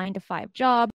typical 9-to-5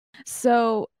 job.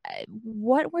 So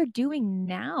what we're doing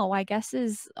now, I guess,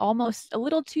 is almost a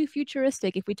little too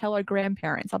futuristic if we tell our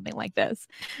grandparents something like this.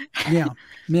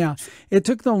 Yeah. It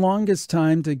took the longest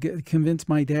time to convince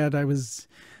my dad I was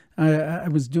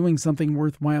doing something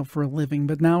worthwhile for a living,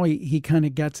 but now he kind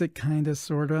of gets it, kind of,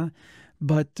 sort of.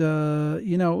 But,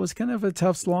 it was kind of a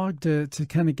tough slog to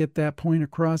kind of get that point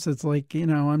across. It's like,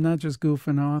 I'm not just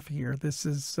goofing off here. This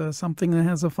is something that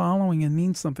has a following and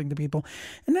means something to people.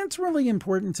 And that's really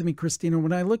important to me, Cristina.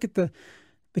 When I look at the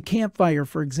Campfire,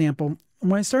 for example,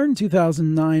 when I started in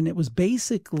 2009, it was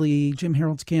basically Jim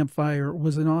Harold's Campfire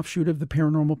was an offshoot of the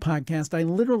Paranormal Podcast. I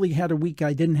literally had a week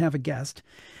I didn't have a guest.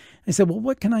 I said, well,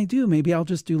 what can I do? Maybe I'll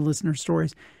just do listener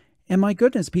stories. And my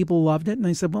goodness, people loved it. And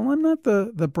I said, well, I'm not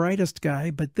the brightest guy,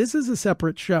 but this is a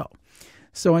separate show.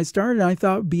 So I thought it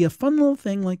would be a fun little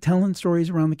thing like telling stories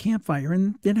around the campfire.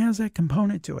 And it has that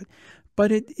component to it.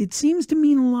 But it seems to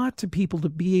mean a lot to people to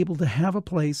be able to have a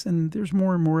place, and there's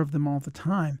more and more of them all the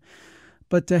time,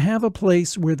 but to have a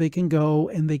place where they can go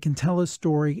and they can tell a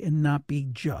story and not be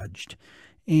judged.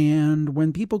 And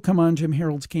when people come on Jim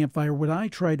Harold's Campfire, what I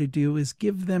try to do is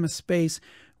give them a space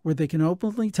where they can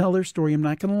openly tell their story. I'm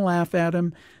not going to laugh at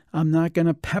them. I'm not going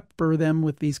to pepper them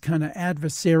with these kind of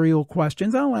adversarial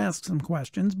questions. I'll ask some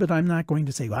questions, but I'm not going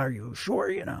to say, are you sure?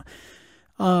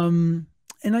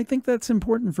 And I think that's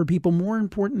important for people, more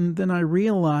important than I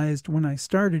realized when I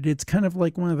started. It's kind of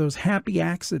like one of those happy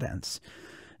accidents.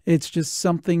 It's just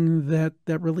something that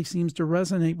really seems to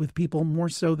resonate with people more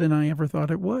so than I ever thought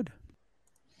it would.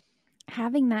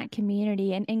 Having that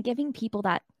community and giving people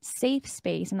that safe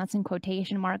space, and that's in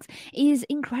quotation marks, is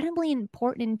incredibly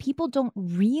important. And people don't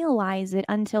realize it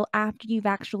until after you've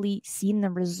actually seen the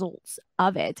results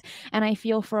of it. And I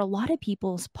feel for a lot of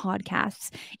people's podcasts,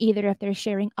 either if they're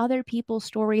sharing other people's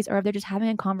stories or if they're just having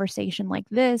a conversation like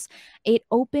this, it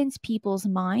opens people's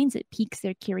minds, it piques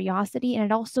their curiosity, and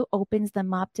it also opens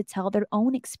them up to tell their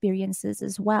own experiences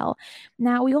as well.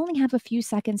 Now, we only have a few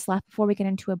seconds left before we get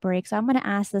into a break, so I'm going to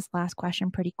ask this last question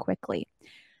pretty quickly.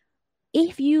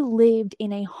 If you lived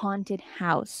in a haunted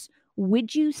house,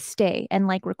 would you stay and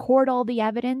record all the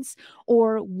evidence,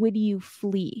 or would you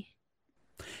flee?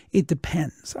 It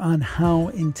depends on how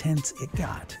intense it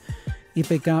got. If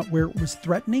it got where it was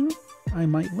threatening, I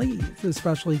might leave,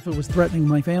 especially if it was threatening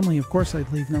my family. Of course,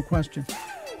 I'd leave, no question.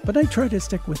 But I try to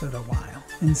stick with it a while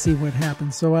and see what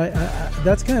happens. So I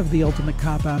that's kind of the ultimate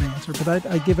cop-out answer, but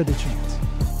I give it a chance.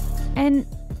 And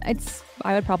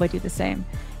I would probably do the same.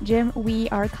 Jim, we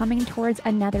are coming towards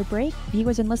another break.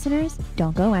 Viewers and listeners,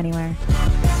 don't go anywhere.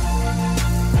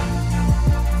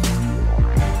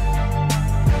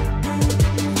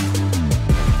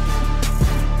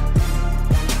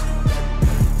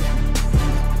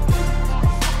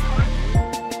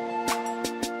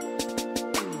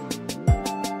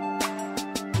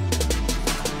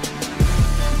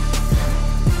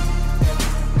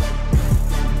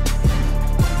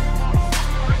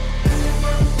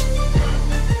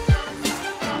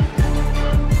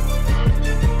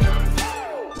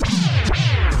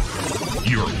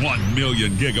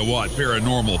 million gigawatt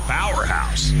paranormal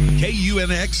powerhouse,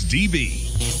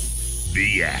 KUNX-DB,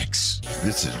 The X.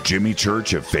 This is Jimmy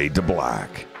Church of Fade to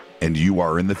Black, and you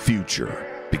are in the future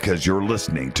because you're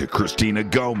listening to Cristina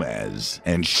Gomez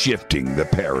and Shifting the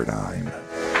Paradigm.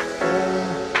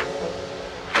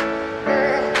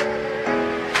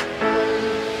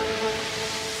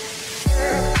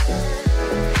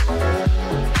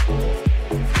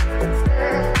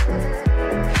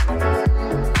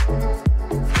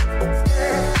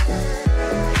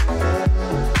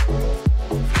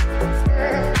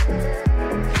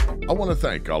 I want to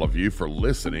thank all of you for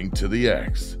listening to The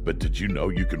X. But did you know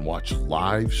you can watch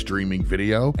live streaming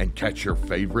video and catch your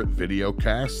favorite video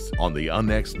casts on the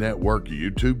UNX Network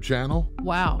YouTube channel?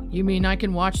 Wow, you mean I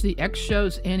can watch the X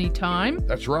shows anytime?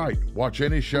 That's right. Watch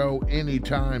any show,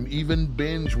 anytime, even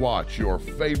binge watch your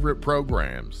favorite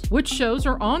programs. Which shows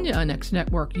are on the UNX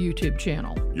Network YouTube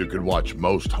channel? You can watch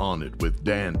Most Haunted with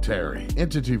Dan Terry,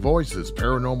 Entity Voices,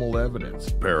 Paranormal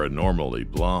Evidence, Paranormally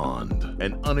Blonde,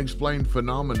 and Unexplained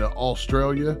Phenomena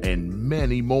Australia, and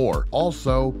many more.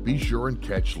 Also, be sure and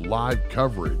catch live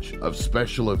coverage of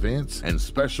special events and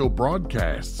special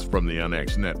broadcasts from the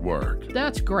UNX Network.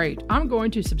 That's great. I'm going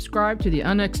to subscribe to the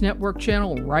UNX Network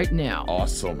channel right now.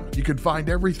 Awesome. You can find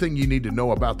everything you need to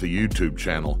know about the YouTube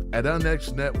channel at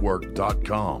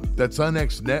unxnetwork.com. That's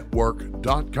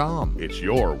unxnetwork.com. It's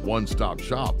your one-stop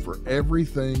shop for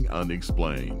everything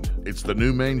unexplained. It's the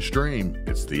new mainstream.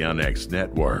 It's the UNX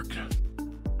Network.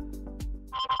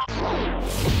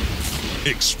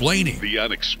 Explaining the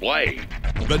unexplained.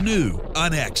 The new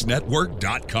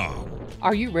unxnetwork.com.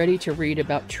 Are you ready to read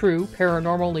about true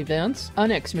paranormal events?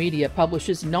 UNX Media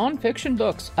publishes nonfiction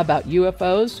books about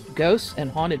UFOs, ghosts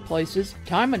and haunted places,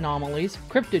 time anomalies,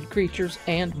 cryptid creatures,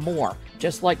 and more.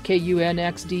 Just like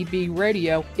KUNX-DB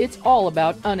Radio, it's all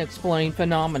about unexplained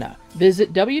phenomena.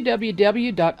 Visit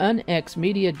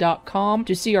www.unxmedia.com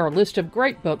to see our list of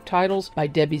great book titles by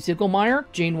Debbie Ziegelmeyer,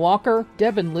 Gene Walker,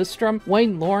 Devin Listrom,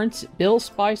 Wayne Lawrence, Bill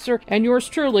Spicer, and yours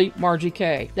truly, Margie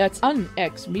Kay. That's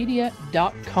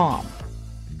unxmedia.com.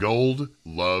 Gold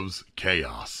loves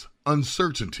chaos,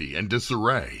 uncertainty, and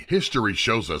disarray. History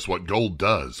shows us what gold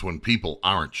does when people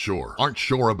aren't sure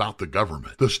about the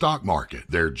government, the stock market,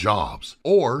 their jobs,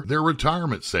 or their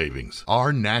retirement savings.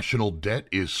 Our national debt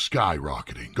is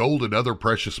skyrocketing. Gold and other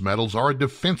precious metals are a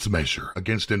defense measure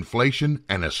against inflation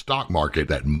and a stock market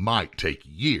that might take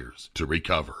years to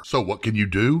recover. So what can you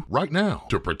do right now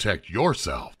to protect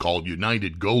yourself? Call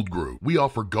United Gold Group. We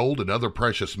offer gold and other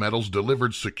precious metals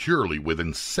delivered securely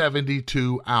within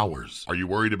 72 hours. Are you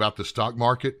worried about the stock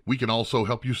market? We can also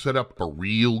help you set up a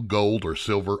real gold or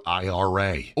silver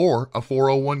IRA or a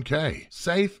 401k.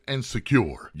 Safe and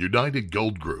secure. United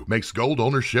Gold Group makes gold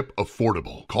ownership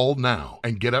affordable. Call now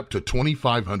and get up to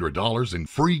 $2,500 in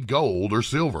free gold or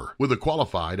silver with a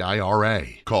qualified IRA.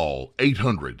 Call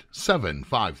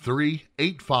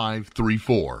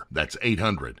 800-753-8534. That's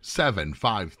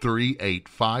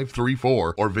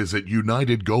 800-753-8534 or visit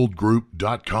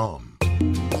unitedgoldgroup.com.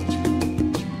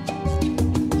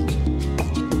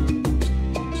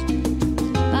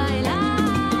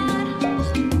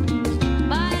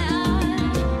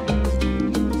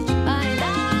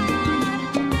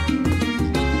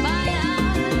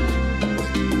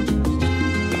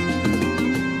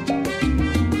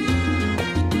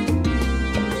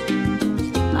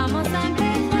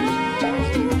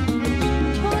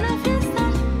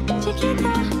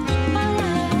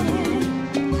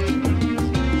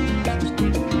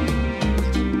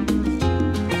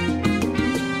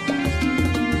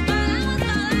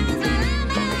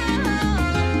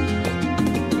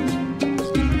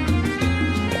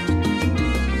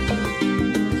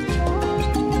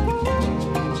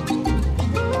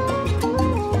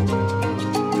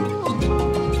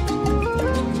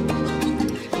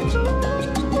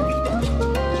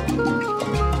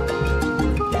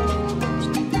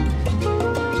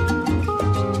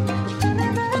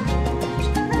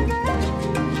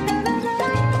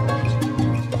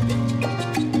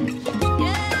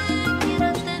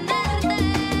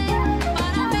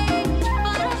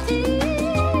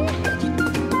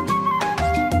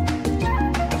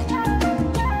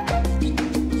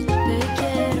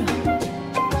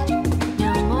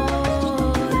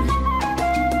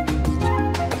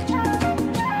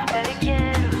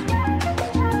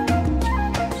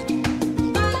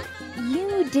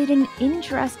 an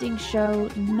interesting show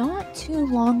not too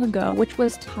long ago, which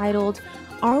was titled,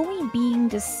 Are We Being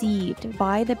Deceived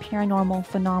by the Paranormal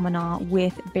Phenomena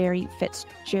with Barry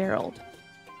Fitzgerald?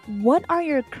 What are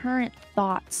your current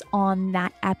thoughts on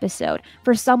that episode?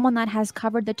 For someone that has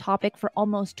covered the topic for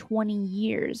almost 20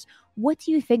 years, what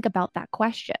do you think about that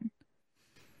question?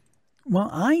 Well,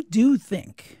 I do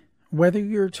think, whether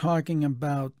you're talking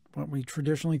about what we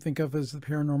traditionally think of as the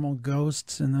paranormal,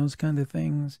 ghosts and those kind of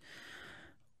things,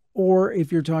 or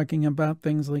if you're talking about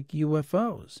things like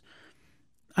UFOs,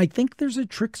 I think there's a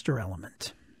trickster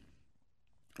element.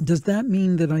 Does that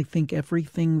mean that I think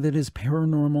everything that is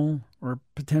paranormal or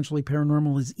potentially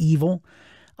paranormal is evil?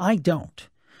 I don't.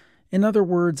 In other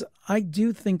words, I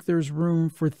do think there's room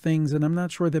for things, and I'm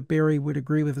not sure that Barry would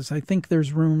agree with this. I think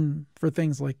there's room for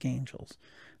things like angels.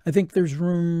 I think there's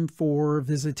room for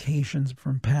visitations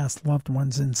from past loved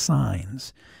ones and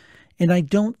signs. And I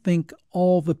don't think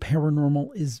all the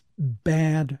paranormal is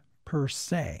bad per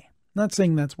se. Not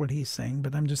saying that's what he's saying,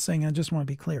 but I'm just saying, I just want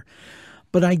to be clear.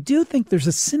 But I do think there's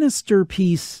a sinister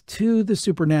piece to the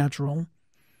supernatural.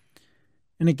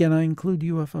 And again, I include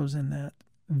UFOs in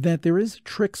that there is a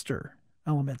trickster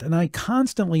element. And I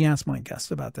constantly ask my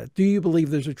guests about that. Do you believe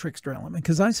there's a trickster element?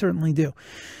 Because I certainly do.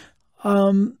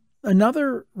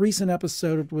 Another recent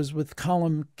episode was with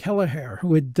Colin Kelleher,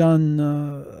 who had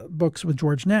done books with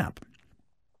George Knapp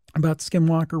about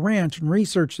Skinwalker Ranch and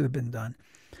research that had been done.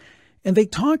 And they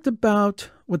talked about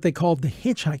what they called the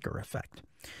hitchhiker effect.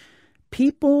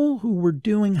 People who were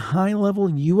doing high-level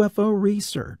UFO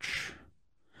research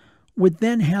would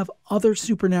then have other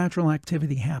supernatural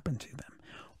activity happen to them,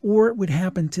 or it would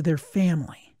happen to their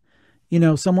family. You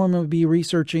know, someone would be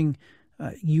researching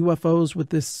UFOs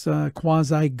with this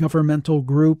quasi-governmental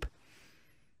group,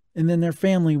 and then their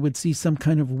family would see some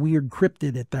kind of weird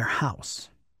cryptid at their house.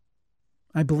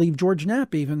 I believe George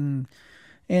Knapp even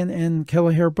and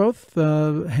Kelleher both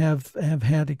have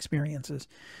had experiences.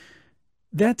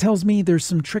 That tells me there's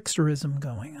some tricksterism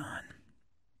going on.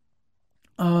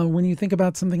 When you think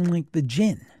about something like the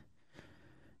jinn,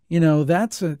 you know,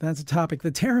 that's a topic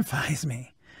that terrifies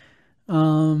me.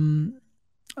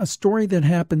 A story that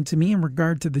happened to me in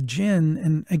regard to the jinn,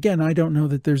 and again, I don't know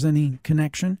that there's any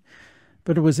connection,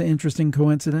 but it was an interesting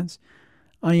coincidence.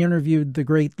 I interviewed the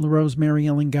great Rosemary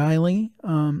Ellen Guiley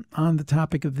on the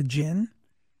topic of the jinn.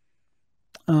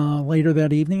 Later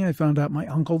that evening, I found out my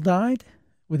uncle died.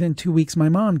 Within 2 weeks, my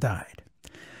mom died.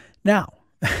 Now,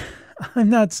 I'm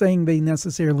not saying they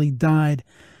necessarily died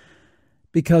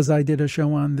because I did a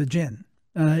show on the jinn.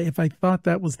 If I thought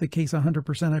that was the case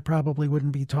 100%, I probably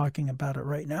wouldn't be talking about it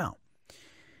right now.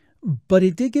 But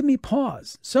it did give me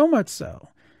pause, so much so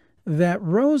that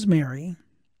Rosemary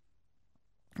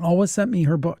always sent me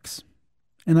her books.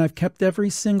 And I've kept every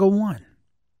single one,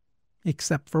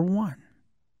 except for one.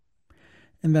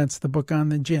 And that's the book on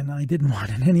the jinn. I didn't want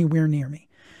it anywhere near me.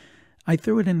 I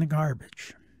threw it in the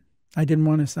garbage. I didn't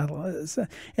want to settle it.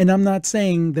 And I'm not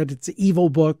saying that it's an evil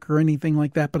book or anything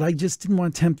like that, but I just didn't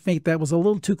want to tempt fate. That was a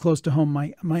little too close to home.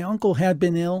 My uncle had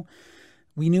been ill.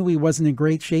 We knew he wasn't in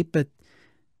great shape, but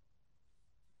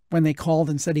when they called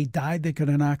and said he died, they could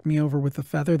have knocked me over with a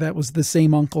feather. That was the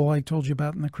same uncle I told you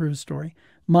about in the cruise story.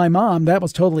 My mom, that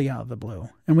was totally out of the blue,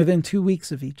 and within 2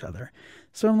 weeks of each other.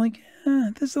 So I'm like,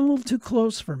 this is a little too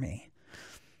close for me.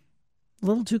 A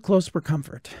little too close for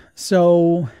comfort.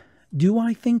 So do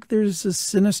I think there's a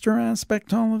sinister aspect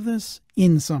to all of this?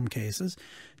 In some cases.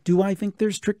 Do I think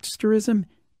there's tricksterism?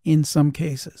 In some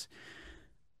cases.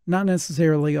 Not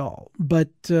necessarily all, but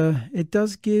it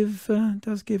does give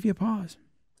you pause.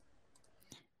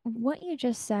 What you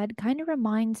just said kind of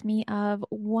reminds me of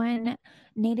when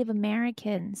Native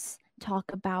Americans talk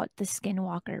about the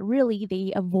skinwalker. Really,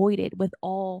 they avoid it with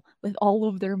all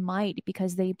of their might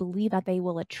because they believe that they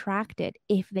will attract it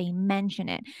if they mention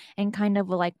it. And kind of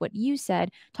like what you said,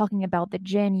 talking about the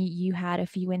jinn, you had a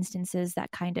few instances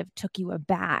that kind of took you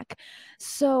aback.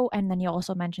 So, and then you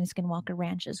also mentioned Skinwalker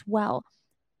Ranch as well.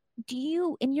 Do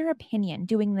you, in your opinion,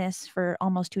 doing this for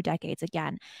almost 2 decades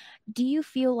again, do you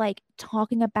feel like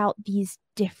talking about these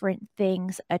different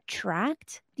things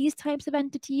attract these types of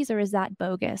entities, or is that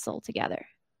bogus altogether,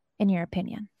 in your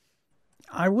opinion?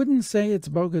 I wouldn't say it's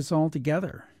bogus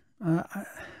altogether.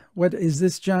 What is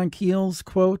this John Keel's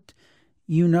quote?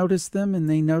 You notice them and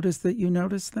they notice that you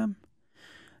notice them.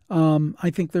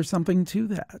 I think there's something to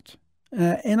that.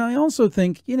 And I also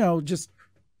think, just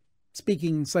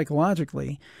speaking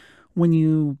psychologically, when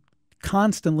you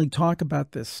constantly talk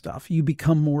about this stuff, you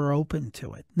become more open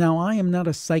to it. Now, I am not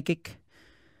a psychic.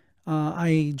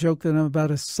 I joke that I'm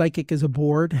about as psychic as a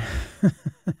board.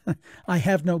 I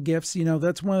have no gifts.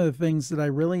 That's one of the things that I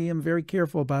really am very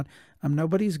careful about. I'm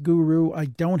nobody's guru. I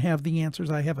don't have the answers.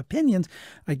 I have opinions.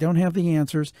 I don't have the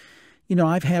answers.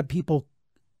 I've had people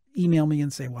email me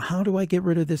and say, well, how do I get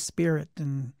rid of this spirit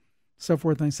and so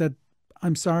forth? And I said,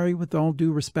 I'm sorry, with all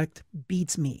due respect,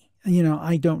 beats me.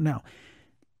 I don't know.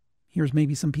 Here's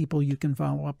maybe some people you can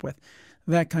follow up with,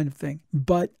 that kind of thing.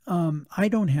 But I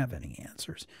don't have any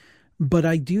answers. But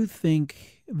I do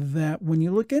think that when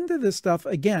you look into this stuff,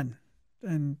 again,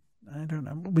 and I don't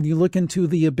know, when you look into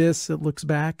the abyss, it looks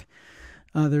back.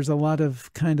 There's a lot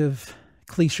of kind of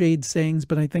cliched sayings,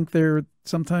 but I think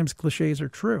sometimes cliches are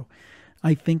true.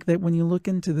 I think that when you look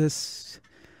into this,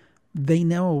 they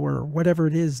know, or whatever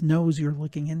it is, knows you're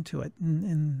looking into it.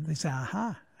 And they say,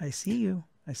 aha, I see you.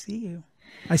 I see you.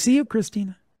 I see you,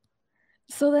 Cristina.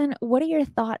 So then what are your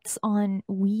thoughts on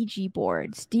Ouija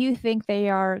boards? Do you think they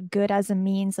are good as a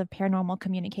means of paranormal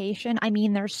communication? I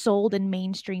mean, they're sold in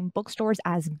mainstream bookstores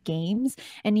as games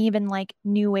and even like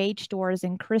New Age stores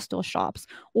and crystal shops.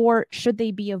 Or should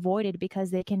they be avoided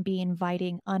because they can be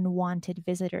inviting unwanted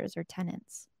visitors or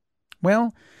tenants?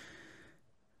 Well,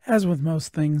 as with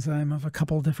most things, I'm of a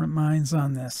couple different minds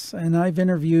on this. And I've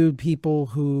interviewed people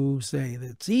who say that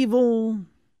it's evil,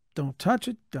 don't touch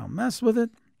it, don't mess with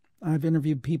it. I've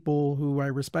interviewed people who I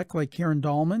respect, like Karen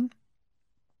Dahlman,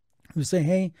 who say,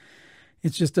 hey,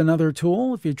 it's just another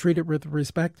tool if you treat it with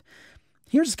respect.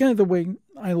 Here's kind of the way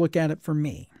I look at it for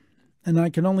me, and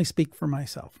I can only speak for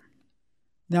myself.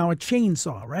 Now, a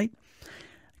chainsaw, right?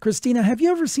 Cristina, have you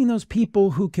ever seen those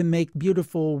people who can make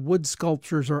beautiful wood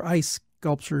sculptures or ice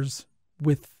sculptures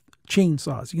with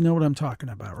chainsaws? You know what I'm talking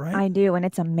about, right? I do, and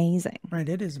it's amazing. Right,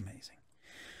 it is amazing.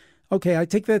 Okay, I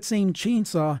take that same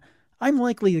chainsaw, I'm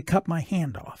likely to cut my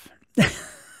hand off.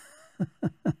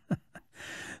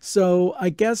 So I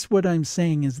guess what I'm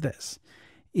saying is this,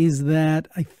 is that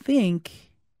I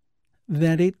think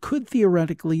that it could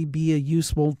theoretically be a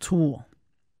useful tool,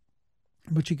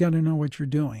 but you got to know what you're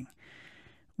doing.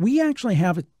 We actually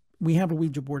have a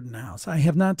Ouija board in the house. I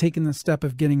have not taken the step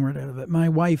of getting rid of it. My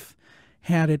wife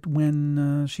had it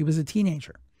when she was a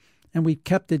teenager, and we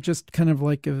kept it just kind of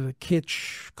like a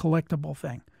kitsch collectible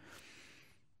thing.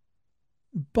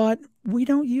 But we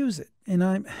don't use it. And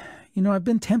I've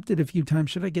been tempted a few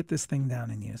times, should I get this thing down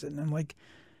and use it? And I'm like,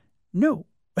 no.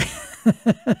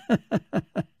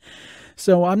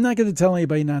 So I'm not going to tell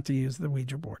anybody not to use the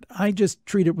Ouija board. I just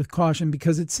treat it with caution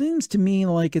because it seems to me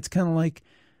like it's kind of like,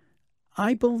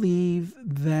 I believe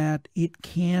that it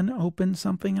can open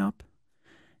something up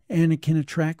and it can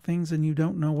attract things and you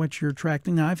don't know what you're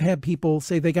attracting. Now, I've had people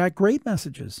say they got great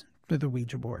messages to the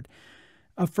Ouija board,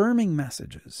 affirming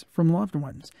messages from loved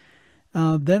ones.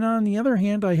 Then on the other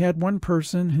hand, I had one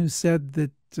person who said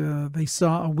that they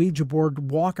saw a Ouija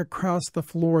board walk across the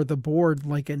floor of the board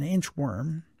like an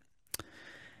inchworm.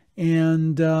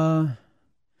 And one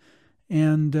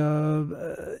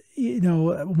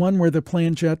where the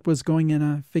planchette was going in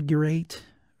a figure eight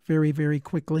very, very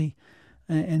quickly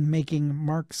and making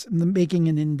marks, making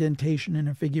an indentation in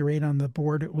a figure eight on the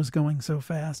board. It was going so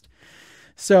fast.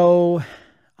 So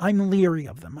I'm leery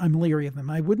of them.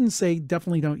 I wouldn't say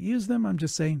definitely don't use them. I'm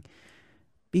just saying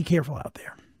be careful out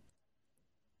there.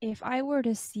 If I were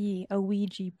to see a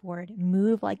Ouija board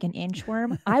move like an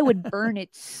inchworm, I would burn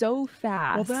it so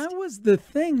fast. Well, that was the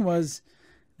thing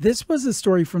this was a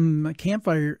story from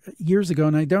Campfire years ago,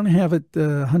 and I don't have it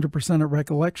 100% of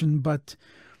recollection, but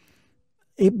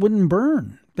it wouldn't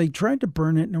burn. They tried to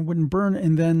burn it, and it wouldn't burn,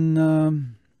 and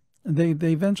then they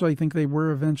eventually, I think they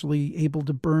were eventually able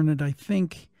to burn it. I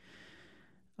think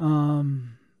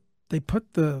they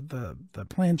put the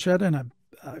planchette in a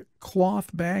cloth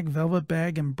bag, velvet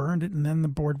bag, and burned it, and then the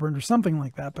board burned or something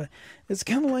like that. But it's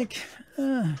kind of like,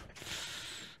 I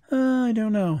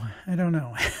don't know.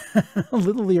 A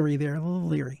little leery there, a little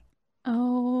leery.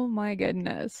 Oh my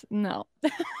goodness. No.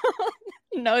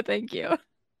 No, thank you.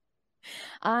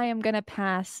 I am going to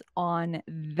pass on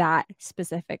that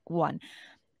specific one.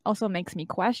 Also makes me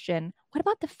question, what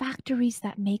about the factories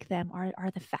that make them?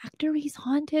 Are the factories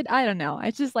haunted? I don't know.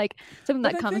 It's just like something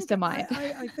that comes to mind.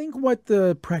 I think what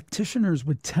the practitioners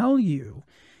would tell you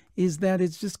is that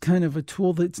it's just kind of a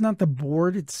tool that it's not the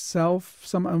board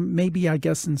itself. Maybe, I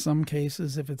guess, in some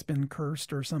cases, if it's been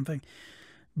cursed or something,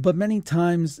 but many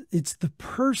times it's the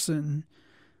person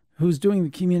who's doing the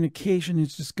communication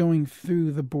is just going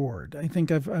through the board. I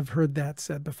think I've heard that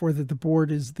said before, that the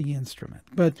board is the instrument.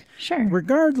 But sure,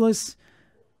 regardless,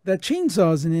 that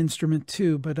chainsaw is an instrument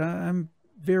too, but I'm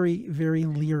very, very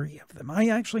leery of them. I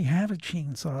actually have a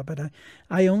chainsaw, but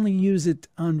I only use it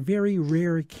on very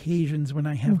rare occasions when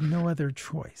I have no other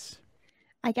choice.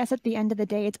 I guess at the end of the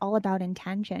day, it's all about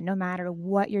intention. No matter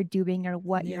what you're doing or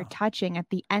what you're touching,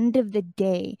 at the end of the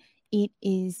day, it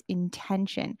is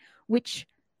intention, which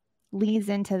leads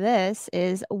into this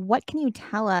is, what can you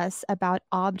tell us about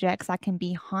objects that can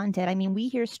be haunted? I mean, we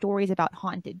hear stories about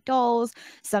haunted dolls,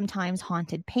 sometimes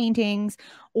haunted paintings,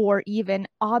 or even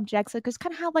objects that just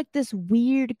kind of have like this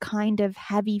weird kind of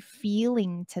heavy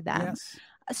feeling to them. Yes.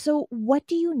 So what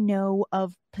do you know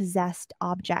of possessed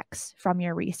objects from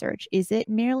your research? Is it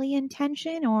merely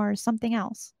intention or something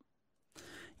else?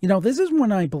 This is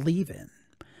one I believe in.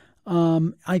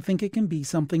 I think it can be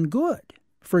something good.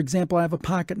 For example, I have a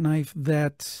pocket knife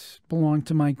that belonged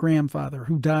to my grandfather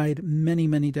who died many,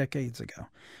 many decades ago.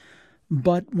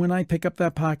 But when I pick up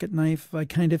that pocket knife, I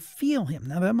kind of feel him.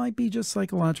 Now, that might be just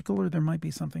psychological, or there might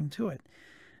be something to it.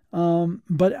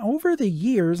 But over the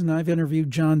years, and I've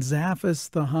interviewed John Zaffis,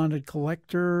 the haunted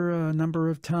collector, a number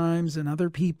of times, and other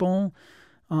people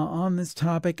on this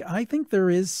topic, I think there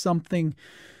is something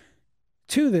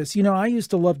to this. I used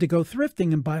to love to go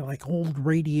thrifting and buy like old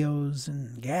radios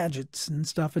and gadgets and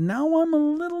stuff. And now I'm a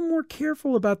little more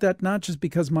careful about that, not just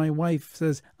because my wife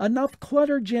says, enough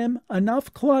clutter, Jim,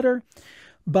 enough clutter.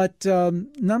 But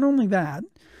not only that,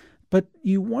 but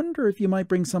you wonder if you might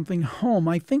bring something home.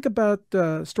 I think about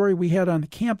a story we had on the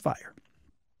campfire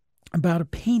about a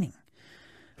painting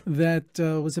that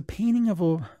was a painting of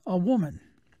a woman,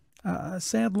 a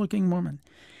sad-looking woman.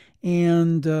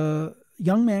 And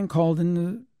young man called in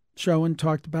the show and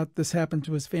talked about this happened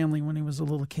to his family when he was a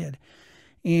little kid.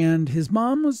 And his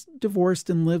mom was divorced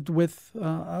and lived with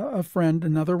a friend,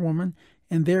 another woman,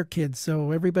 and their kids.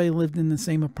 So everybody lived in the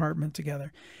same apartment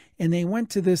together. And they went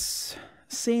to this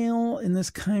sale in this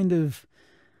kind of,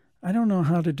 I don't know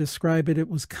how to describe it. It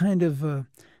was kind of a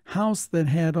house that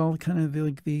had all kind of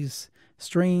like these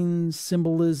strange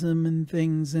symbolism and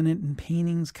things in it and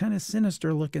paintings, kind of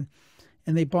sinister looking.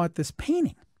 And they bought this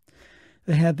painting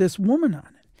that had this woman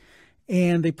on it.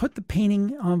 And they put the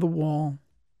painting on the wall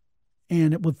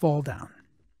and it would fall down.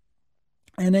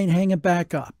 And they'd hang it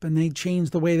back up and they'd change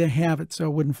the way they have it so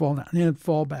it wouldn't fall down. And it'd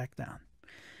fall back down.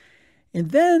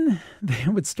 And then they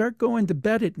would start going to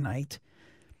bed at night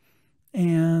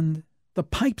and the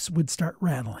pipes would start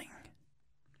rattling.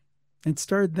 It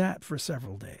started that for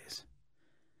several days.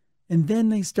 And then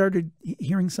they started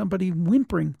hearing somebody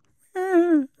whimpering.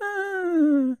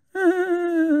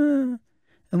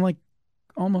 And like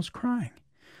almost crying.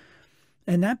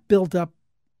 And that built up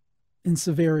in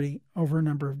severity over a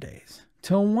number of days.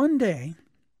 Till one day,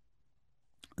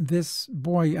 this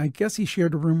boy, I guess he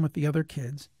shared a room with the other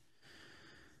kids.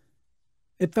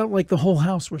 It felt like the whole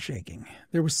house was shaking.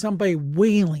 There was somebody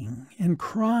wailing and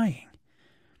crying.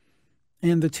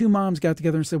 And the two moms got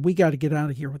together and said, we got to get out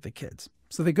of here with the kids.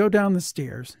 So they go down the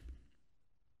stairs.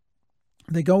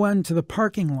 They go into the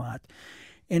parking lot.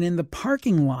 And in the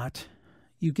parking lot,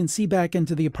 you can see back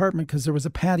into the apartment because there was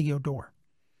a patio door.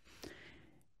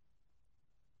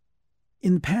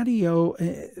 In the patio,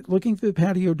 looking through the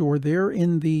patio door, they're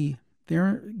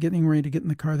getting ready to get in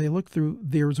the car. They look through,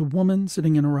 there's a woman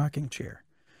sitting in a rocking chair,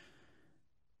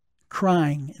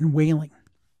 crying and wailing.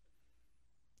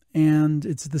 And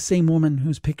it's the same woman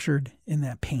who's pictured in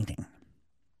that painting.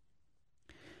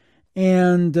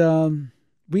 And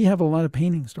we have a lot of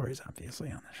painting stories, obviously,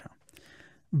 on the show.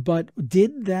 But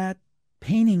did that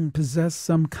painting possess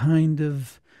some kind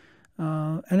of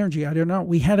energy? I don't know.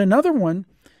 We had another one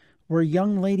where a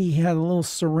young lady had a little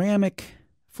ceramic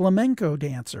flamenco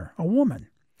dancer, a woman,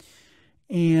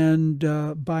 and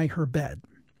by her bed.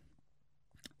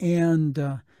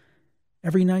 And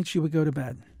every night she would go to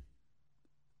bed,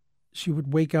 she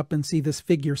would wake up and see this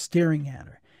figure staring at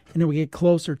her. And it would get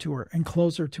closer to her and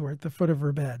closer to her at the foot of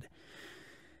her bed.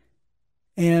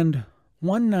 And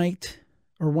one night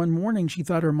or one morning, she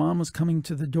thought her mom was coming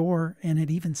to the door, and it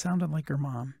even sounded like her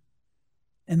mom.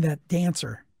 And that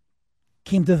dancer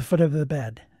came to the foot of the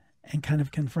bed and kind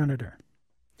of confronted her.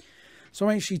 So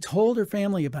when she told her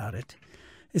family about it,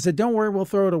 they said, don't worry, we'll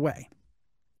throw it away.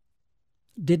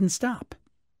 Didn't stop.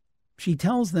 She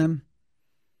tells them,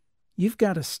 you've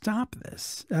got to stop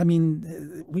this. I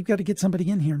mean, we've got to get somebody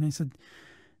in here. And they said,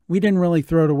 we didn't really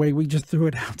throw it away. We just threw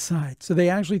it outside. So they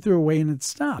actually threw it away and it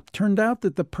stopped. Turned out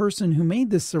that the person who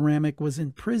made this ceramic was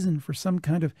in prison for some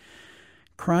kind of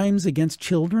crimes against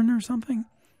children or something.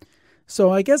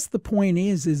 So I guess the point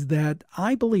is that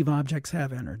I believe objects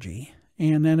have energy,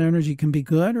 and that energy can be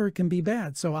good or it can be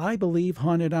bad. So I believe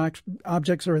haunted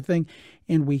objects are a thing,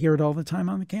 and we hear it all the time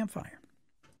on the campfire.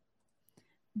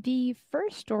 The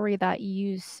first story that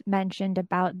you mentioned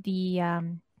about the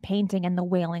painting and the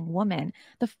wailing woman,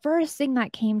 the first thing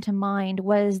that came to mind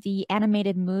was the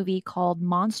animated movie called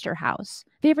Monster House.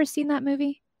 Have you ever seen that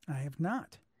movie? I have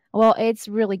not. Well, it's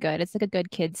really good. It's like a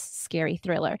good kid's scary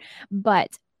thriller.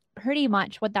 But pretty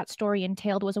much what that story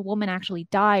entailed was a woman actually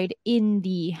died in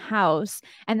the house,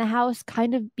 and the house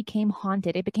kind of became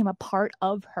haunted. It became a part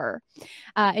of her.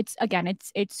 It's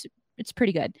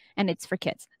pretty good, and it's for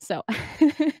kids. So,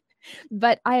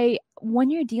 but when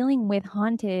you're dealing with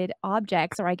haunted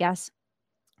objects, or I guess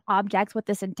objects with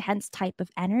this intense type of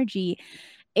energy,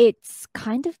 it's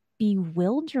kind of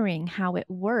bewildering how it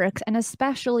works. And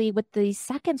especially with the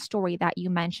second story that you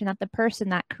mentioned, that the person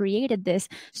that created this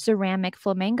ceramic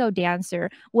flamenco dancer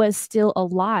was still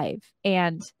alive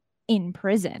and in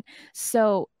prison.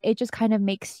 So it just kind of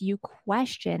makes you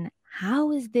question,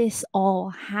 how is this all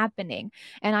happening?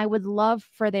 And I would love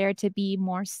for there to be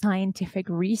more scientific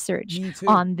research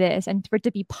on this, and for it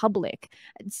to be public,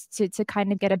 to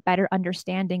kind of get a better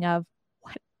understanding of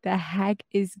what the heck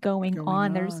is going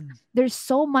on. There's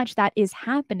so much that is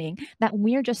happening that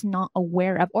we're just not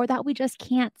aware of, or that we just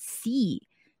can't see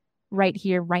right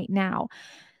here, right now.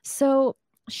 So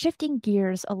shifting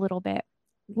gears a little bit,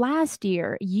 last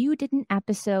year, you did an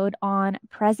episode on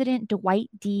President Dwight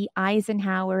D.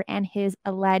 Eisenhower and his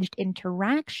alleged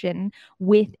interaction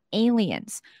with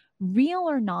aliens. Real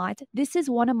or not, this is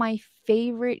one of my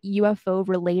favorite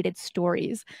UFO-related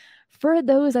stories. For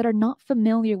those that are not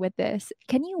familiar with this,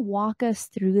 can you walk us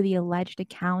through the alleged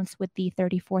accounts with the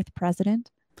 34th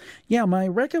president? Yeah, my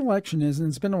recollection is, and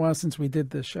it's been a while since we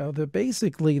did this show, that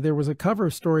basically there was a cover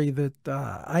story that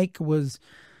Ike was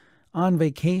on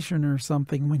vacation or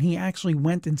something when he actually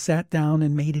went and sat down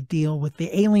and made a deal with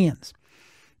the aliens.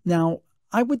 Now,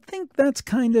 I would think that's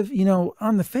kind of,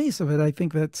 on the face of it, I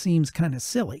think that seems kind of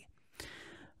silly.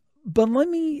 But let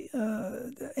me,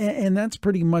 and that's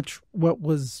pretty much what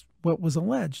was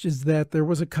alleged, is that there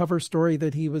was a cover story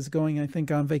that he was going, I think,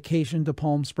 on vacation to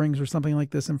Palm Springs or something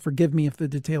like this. And forgive me if the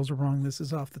details are wrong. This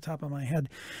is off the top of my head.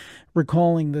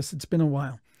 Recalling this, it's been a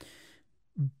while.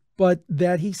 But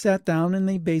that he sat down and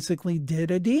they basically did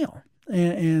a deal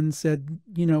and said,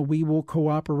 we will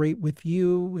cooperate with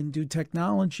you and do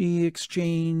technology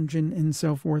exchange and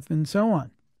so forth and so on.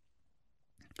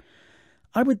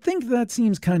 I would think that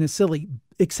seems kind of silly,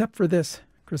 except for this,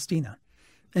 Cristina.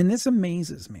 And this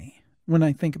amazes me when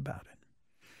I think about it.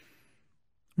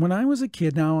 When I was a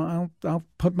kid, now I'll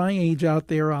put my age out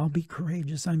there, I'll be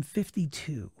courageous. I'm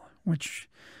 52, which,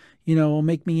 will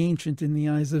make me ancient in the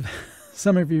eyes of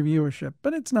some of your viewership,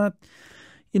 but it's not,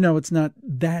 it's not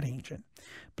that ancient.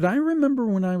 But I remember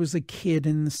when I was a kid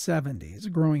in the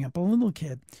 70s, growing up, a little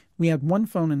kid, we had one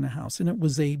phone in the house, and it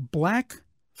was a black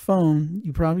phone.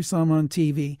 You probably saw them on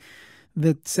TV,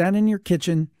 that sat in your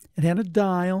kitchen. It had a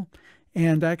dial,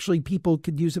 and actually people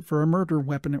could use it for a murder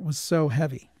weapon. It was so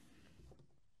heavy.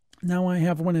 Now I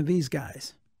have one of these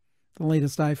guys, the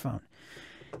latest iPhone,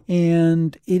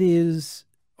 and it is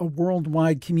a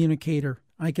worldwide communicator.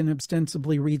 I can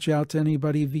ostensibly reach out to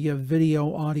anybody via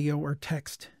video, audio, or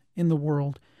text in the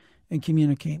world and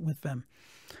communicate with them.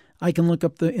 I can look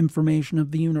up the information of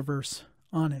the universe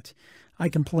on it. I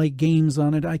can play games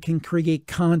on it. I can create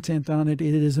content on it.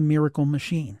 It is a miracle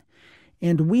machine.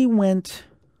 And we went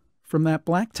from that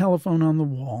black telephone on the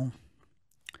wall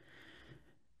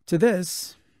to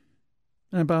this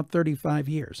in about 35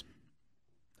 years,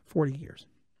 40 years.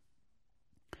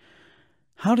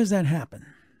 How does that happen?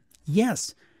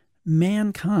 Yes,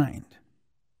 mankind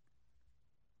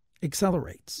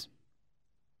accelerates.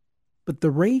 But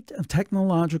the rate of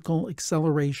technological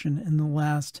acceleration in the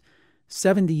last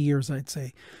 70 years, I'd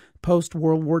say,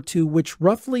 post-World War II, which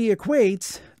roughly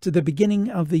equates to the beginning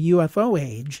of the UFO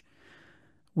age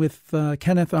with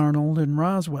Kenneth Arnold and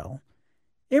Roswell.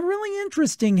 It's really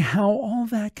interesting how all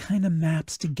that kind of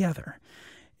maps together,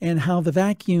 and how the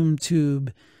vacuum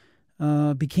tube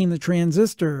became the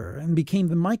transistor and became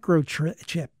the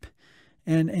microchip.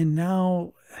 And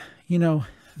now, the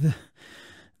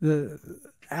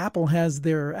Apple has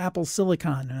their Apple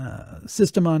Silicon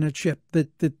system on a chip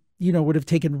that would have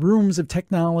taken rooms of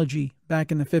technology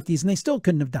back in the 50s, and they still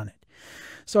couldn't have done it.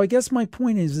 So I guess my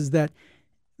point is that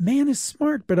man is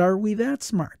smart, but are we that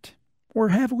smart? Or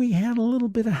have we had a little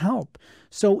bit of help?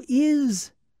 So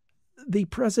is the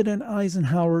President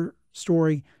Eisenhower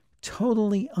story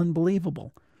totally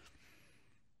unbelievable?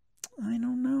 I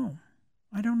don't know.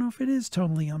 I don't know if it is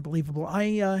totally unbelievable. I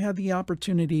had the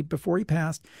opportunity before he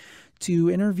passed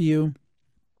to interview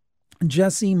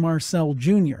Jesse Marcel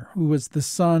Jr., who was the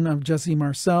son of Jesse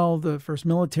Marcel, the first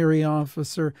military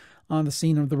officer on the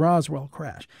scene of the Roswell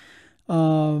crash.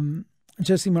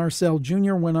 Jesse Marcel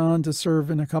Jr. went on to serve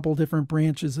in a couple different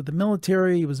branches of the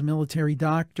military. He was a military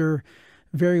doctor,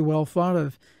 very well thought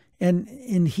of. And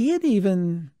he had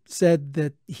even said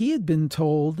that he had been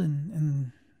told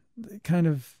and kind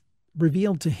of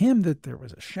revealed to him that there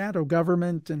was a shadow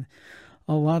government and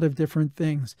a lot of different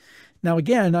things. Now,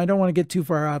 again, I don't want to get too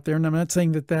far out there, and I'm not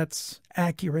saying that that's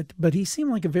accurate, but he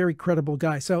seemed like a very credible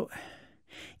guy. So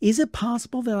is it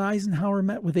possible that Eisenhower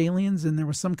met with aliens and there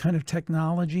was some kind of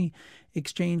technology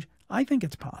exchange? I think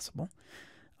it's possible.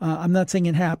 I'm not saying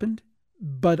it happened,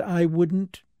 but I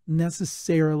wouldn't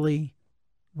necessarily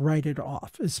write it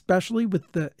off, especially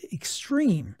with the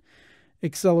extreme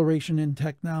acceleration in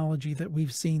technology that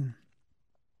we've seen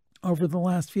over the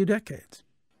last few decades.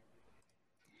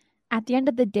 At the end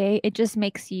of the day, it just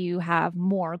makes you have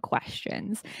more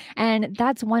questions. And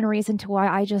that's one reason to why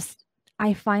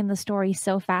I find the story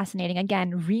so fascinating.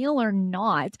 Again, real or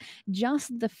not,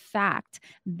 just the fact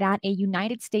that a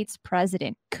United States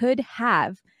president could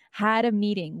have had a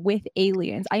meeting with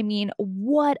aliens. I mean,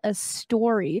 what a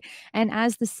story. And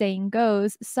as the saying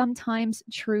goes, sometimes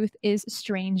truth is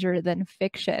stranger than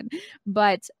fiction.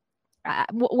 But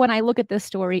when I look at this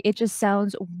story, it just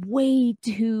sounds way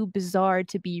too bizarre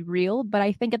to be real. But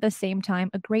I think at the same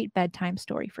time, a great bedtime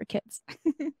story for kids.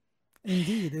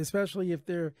 Indeed, especially if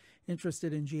they're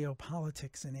interested in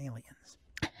geopolitics and aliens.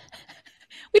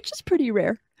 Which is pretty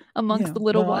rare amongst the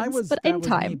little ones. But in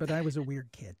time. But I was a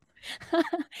weird kid.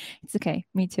 It's okay.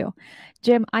 Me too.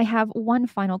 Jim, I have one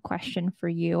final question for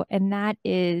you. And that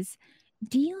is,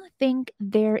 do you think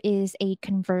there is a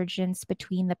convergence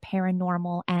between the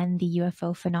paranormal and the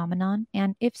UFO phenomenon?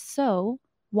 And if so,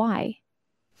 why?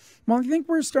 Well, I think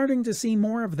we're starting to see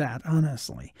more of that,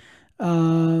 honestly.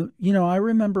 I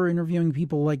remember interviewing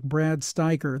people like Brad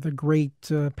Steiger, the great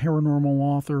paranormal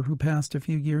author who passed a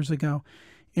few years ago.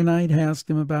 And I'd asked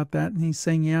him about that, and he's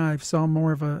saying, yeah, I saw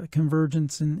more of a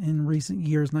convergence in recent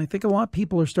years. And I think a lot of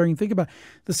people are starting to think about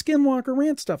the Skinwalker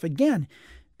Ranch stuff. Again,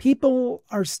 people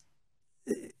are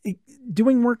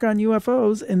doing work on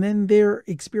UFOs, and then they're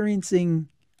experiencing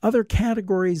other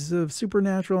categories of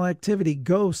supernatural activity,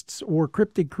 ghosts or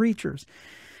cryptid creatures.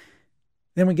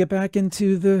 Then we get back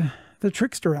into the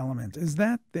trickster element. Is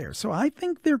that there? So I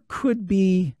think there could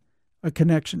be a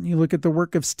connection. You look at the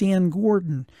work of Stan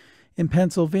Gordon in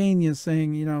Pennsylvania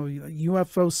saying,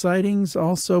 UFO sightings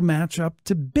also match up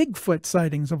to Bigfoot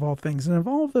sightings of all things. And of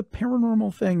all the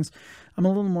paranormal things, I'm a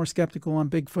little more skeptical on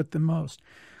Bigfoot than most,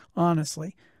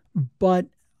 honestly. But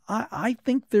I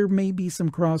think there may be some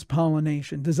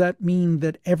cross-pollination. Does that mean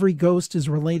that every ghost is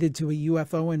related to a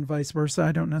UFO and vice versa?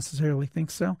 I don't necessarily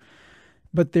think so.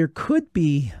 But there could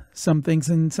be some things,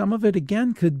 and some of it,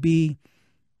 again, could be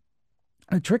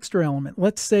a trickster element.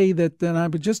 Let's say that, and I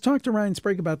would just talk to Ryan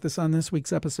Sprague about this on this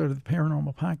week's episode of the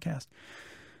Paranormal Podcast.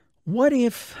 What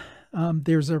if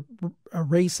there's a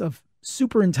race of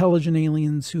super intelligent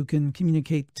aliens who can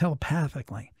communicate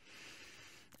telepathically?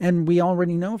 And we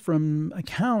already know from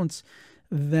accounts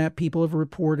that people have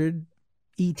reported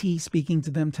ET speaking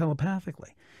to them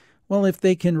telepathically. Well, if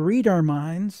they can read our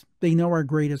minds, they know our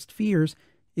greatest fears.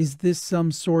 Is this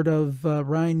some sort of,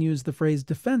 Ryan used the phrase,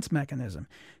 defense mechanism?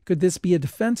 Could this be a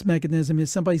defense mechanism? If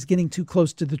somebody's getting too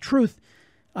close to the truth,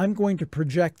 I'm going to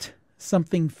project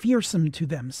something fearsome to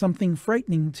them, something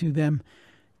frightening to them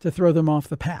to throw them off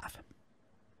the path.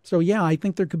 So yeah, I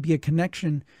think there could be a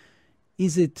connection.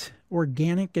 Is it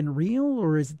organic and real,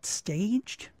 or is it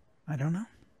staged? I don't know.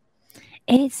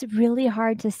 It's really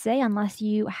hard to say unless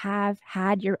you have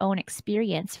had your own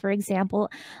experience. For example,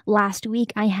 last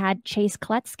week I had Chase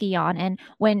Kletsky on, and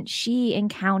when she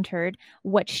encountered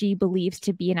what she believes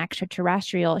to be an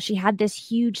extraterrestrial, she had this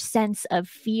huge sense of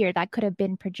fear that could have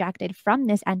been projected from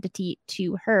this entity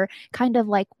to her, kind of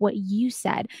like what you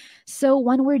said. So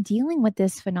when we're dealing with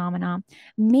this phenomenon,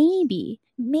 maybe,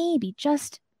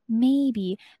 just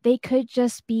maybe, they could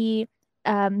just be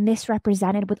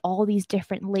misrepresented with all these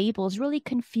different labels, really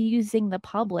confusing the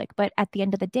public. But at the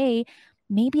end of the day,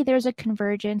 maybe there's a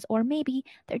convergence, or maybe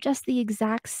they're just the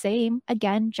exact same,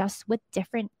 again, just with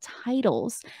different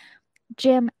titles.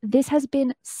 Jim, this has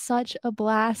been such a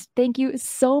blast. Thank you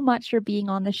so much for being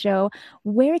on the show.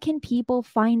 Where can people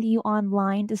find you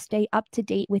online to stay up to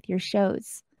date with your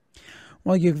shows?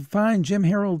 Well, you can find Jim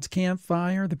Harold's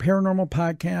Campfire, the Paranormal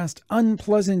Podcast,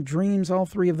 Unpleasant Dreams, all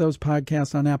three of those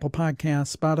podcasts on Apple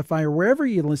Podcasts, Spotify, or wherever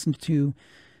you listen to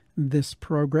this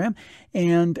program.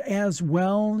 And as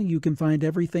well, you can find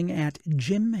everything at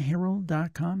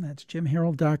jimharold.com. That's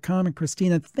jimharold.com. And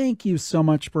Cristina, thank you so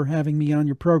much for having me on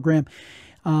your program.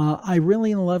 I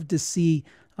really love to see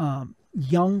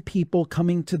young people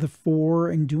coming to the fore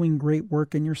and doing great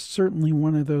work, and you're certainly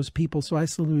one of those people. So I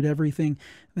salute everything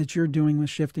that you're doing with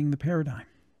shifting the paradigm.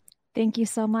 Thank you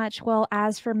so much. Well,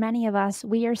 as for many of us,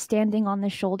 we are standing on the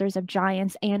shoulders of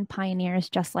giants and pioneers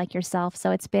just like yourself.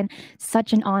 So it's been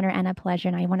such an honor and a pleasure,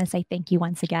 and I want to say thank you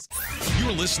once again.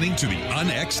 You're listening to the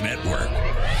UNX Network,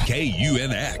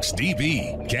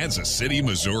 KUNX-DB, Kansas City,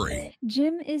 Missouri.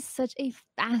 Jim is such a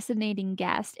fascinating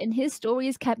guest, and his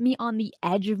stories kept me on the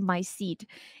edge of my seat.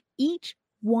 Each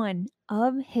one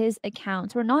of his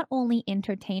accounts were not only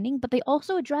entertaining, but they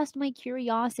also addressed my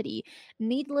curiosity.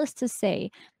 Needless to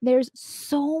say, there's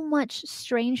so much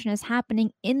strangeness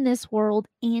happening in this world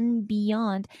and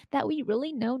beyond that we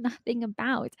really know nothing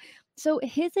about. So,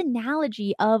 his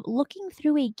analogy of looking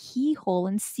through a keyhole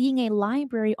and seeing a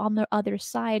library on the other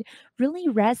side really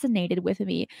resonated with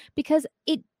me because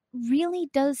it really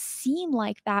does seem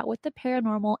like that with the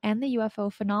paranormal and the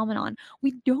UFO phenomenon.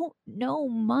 We don't know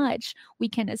much. We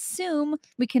can assume,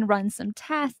 we can run some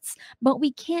tests, but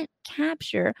we can't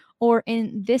capture, or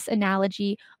in this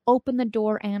analogy, open the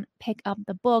door and pick up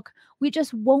the book. We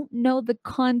just won't know the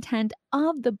content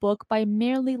of the book by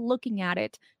merely looking at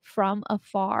it from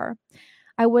afar.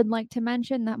 I would like to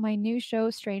mention that my new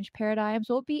show, Strange Paradigms,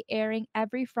 will be airing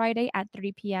every Friday at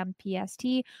 3 p.m. PST,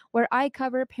 where I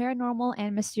cover paranormal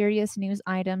and mysterious news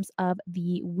items of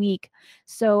the week.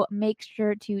 So make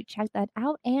sure to check that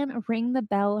out and ring the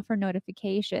bell for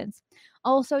notifications.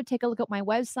 Also, take a look at my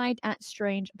website at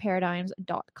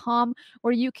strangeparadigms.com,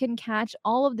 where you can catch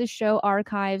all of the show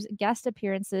archives, guest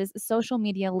appearances, social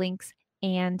media links,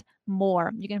 and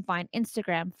more. You can find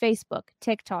Instagram, Facebook,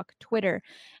 TikTok, Twitter,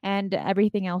 and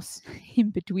everything else in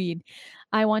between.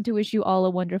 I want to wish you all a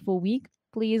wonderful week.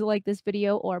 Please like this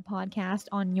video or podcast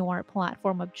on your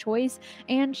platform of choice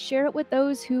and share it with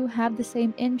those who have the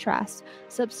same interests.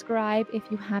 Subscribe if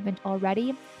you haven't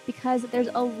already, because there's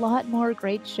a lot more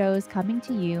great shows coming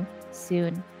to you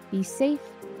soon. Be safe,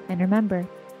 and remember,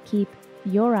 keep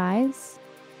your eyes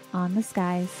on the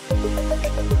skies.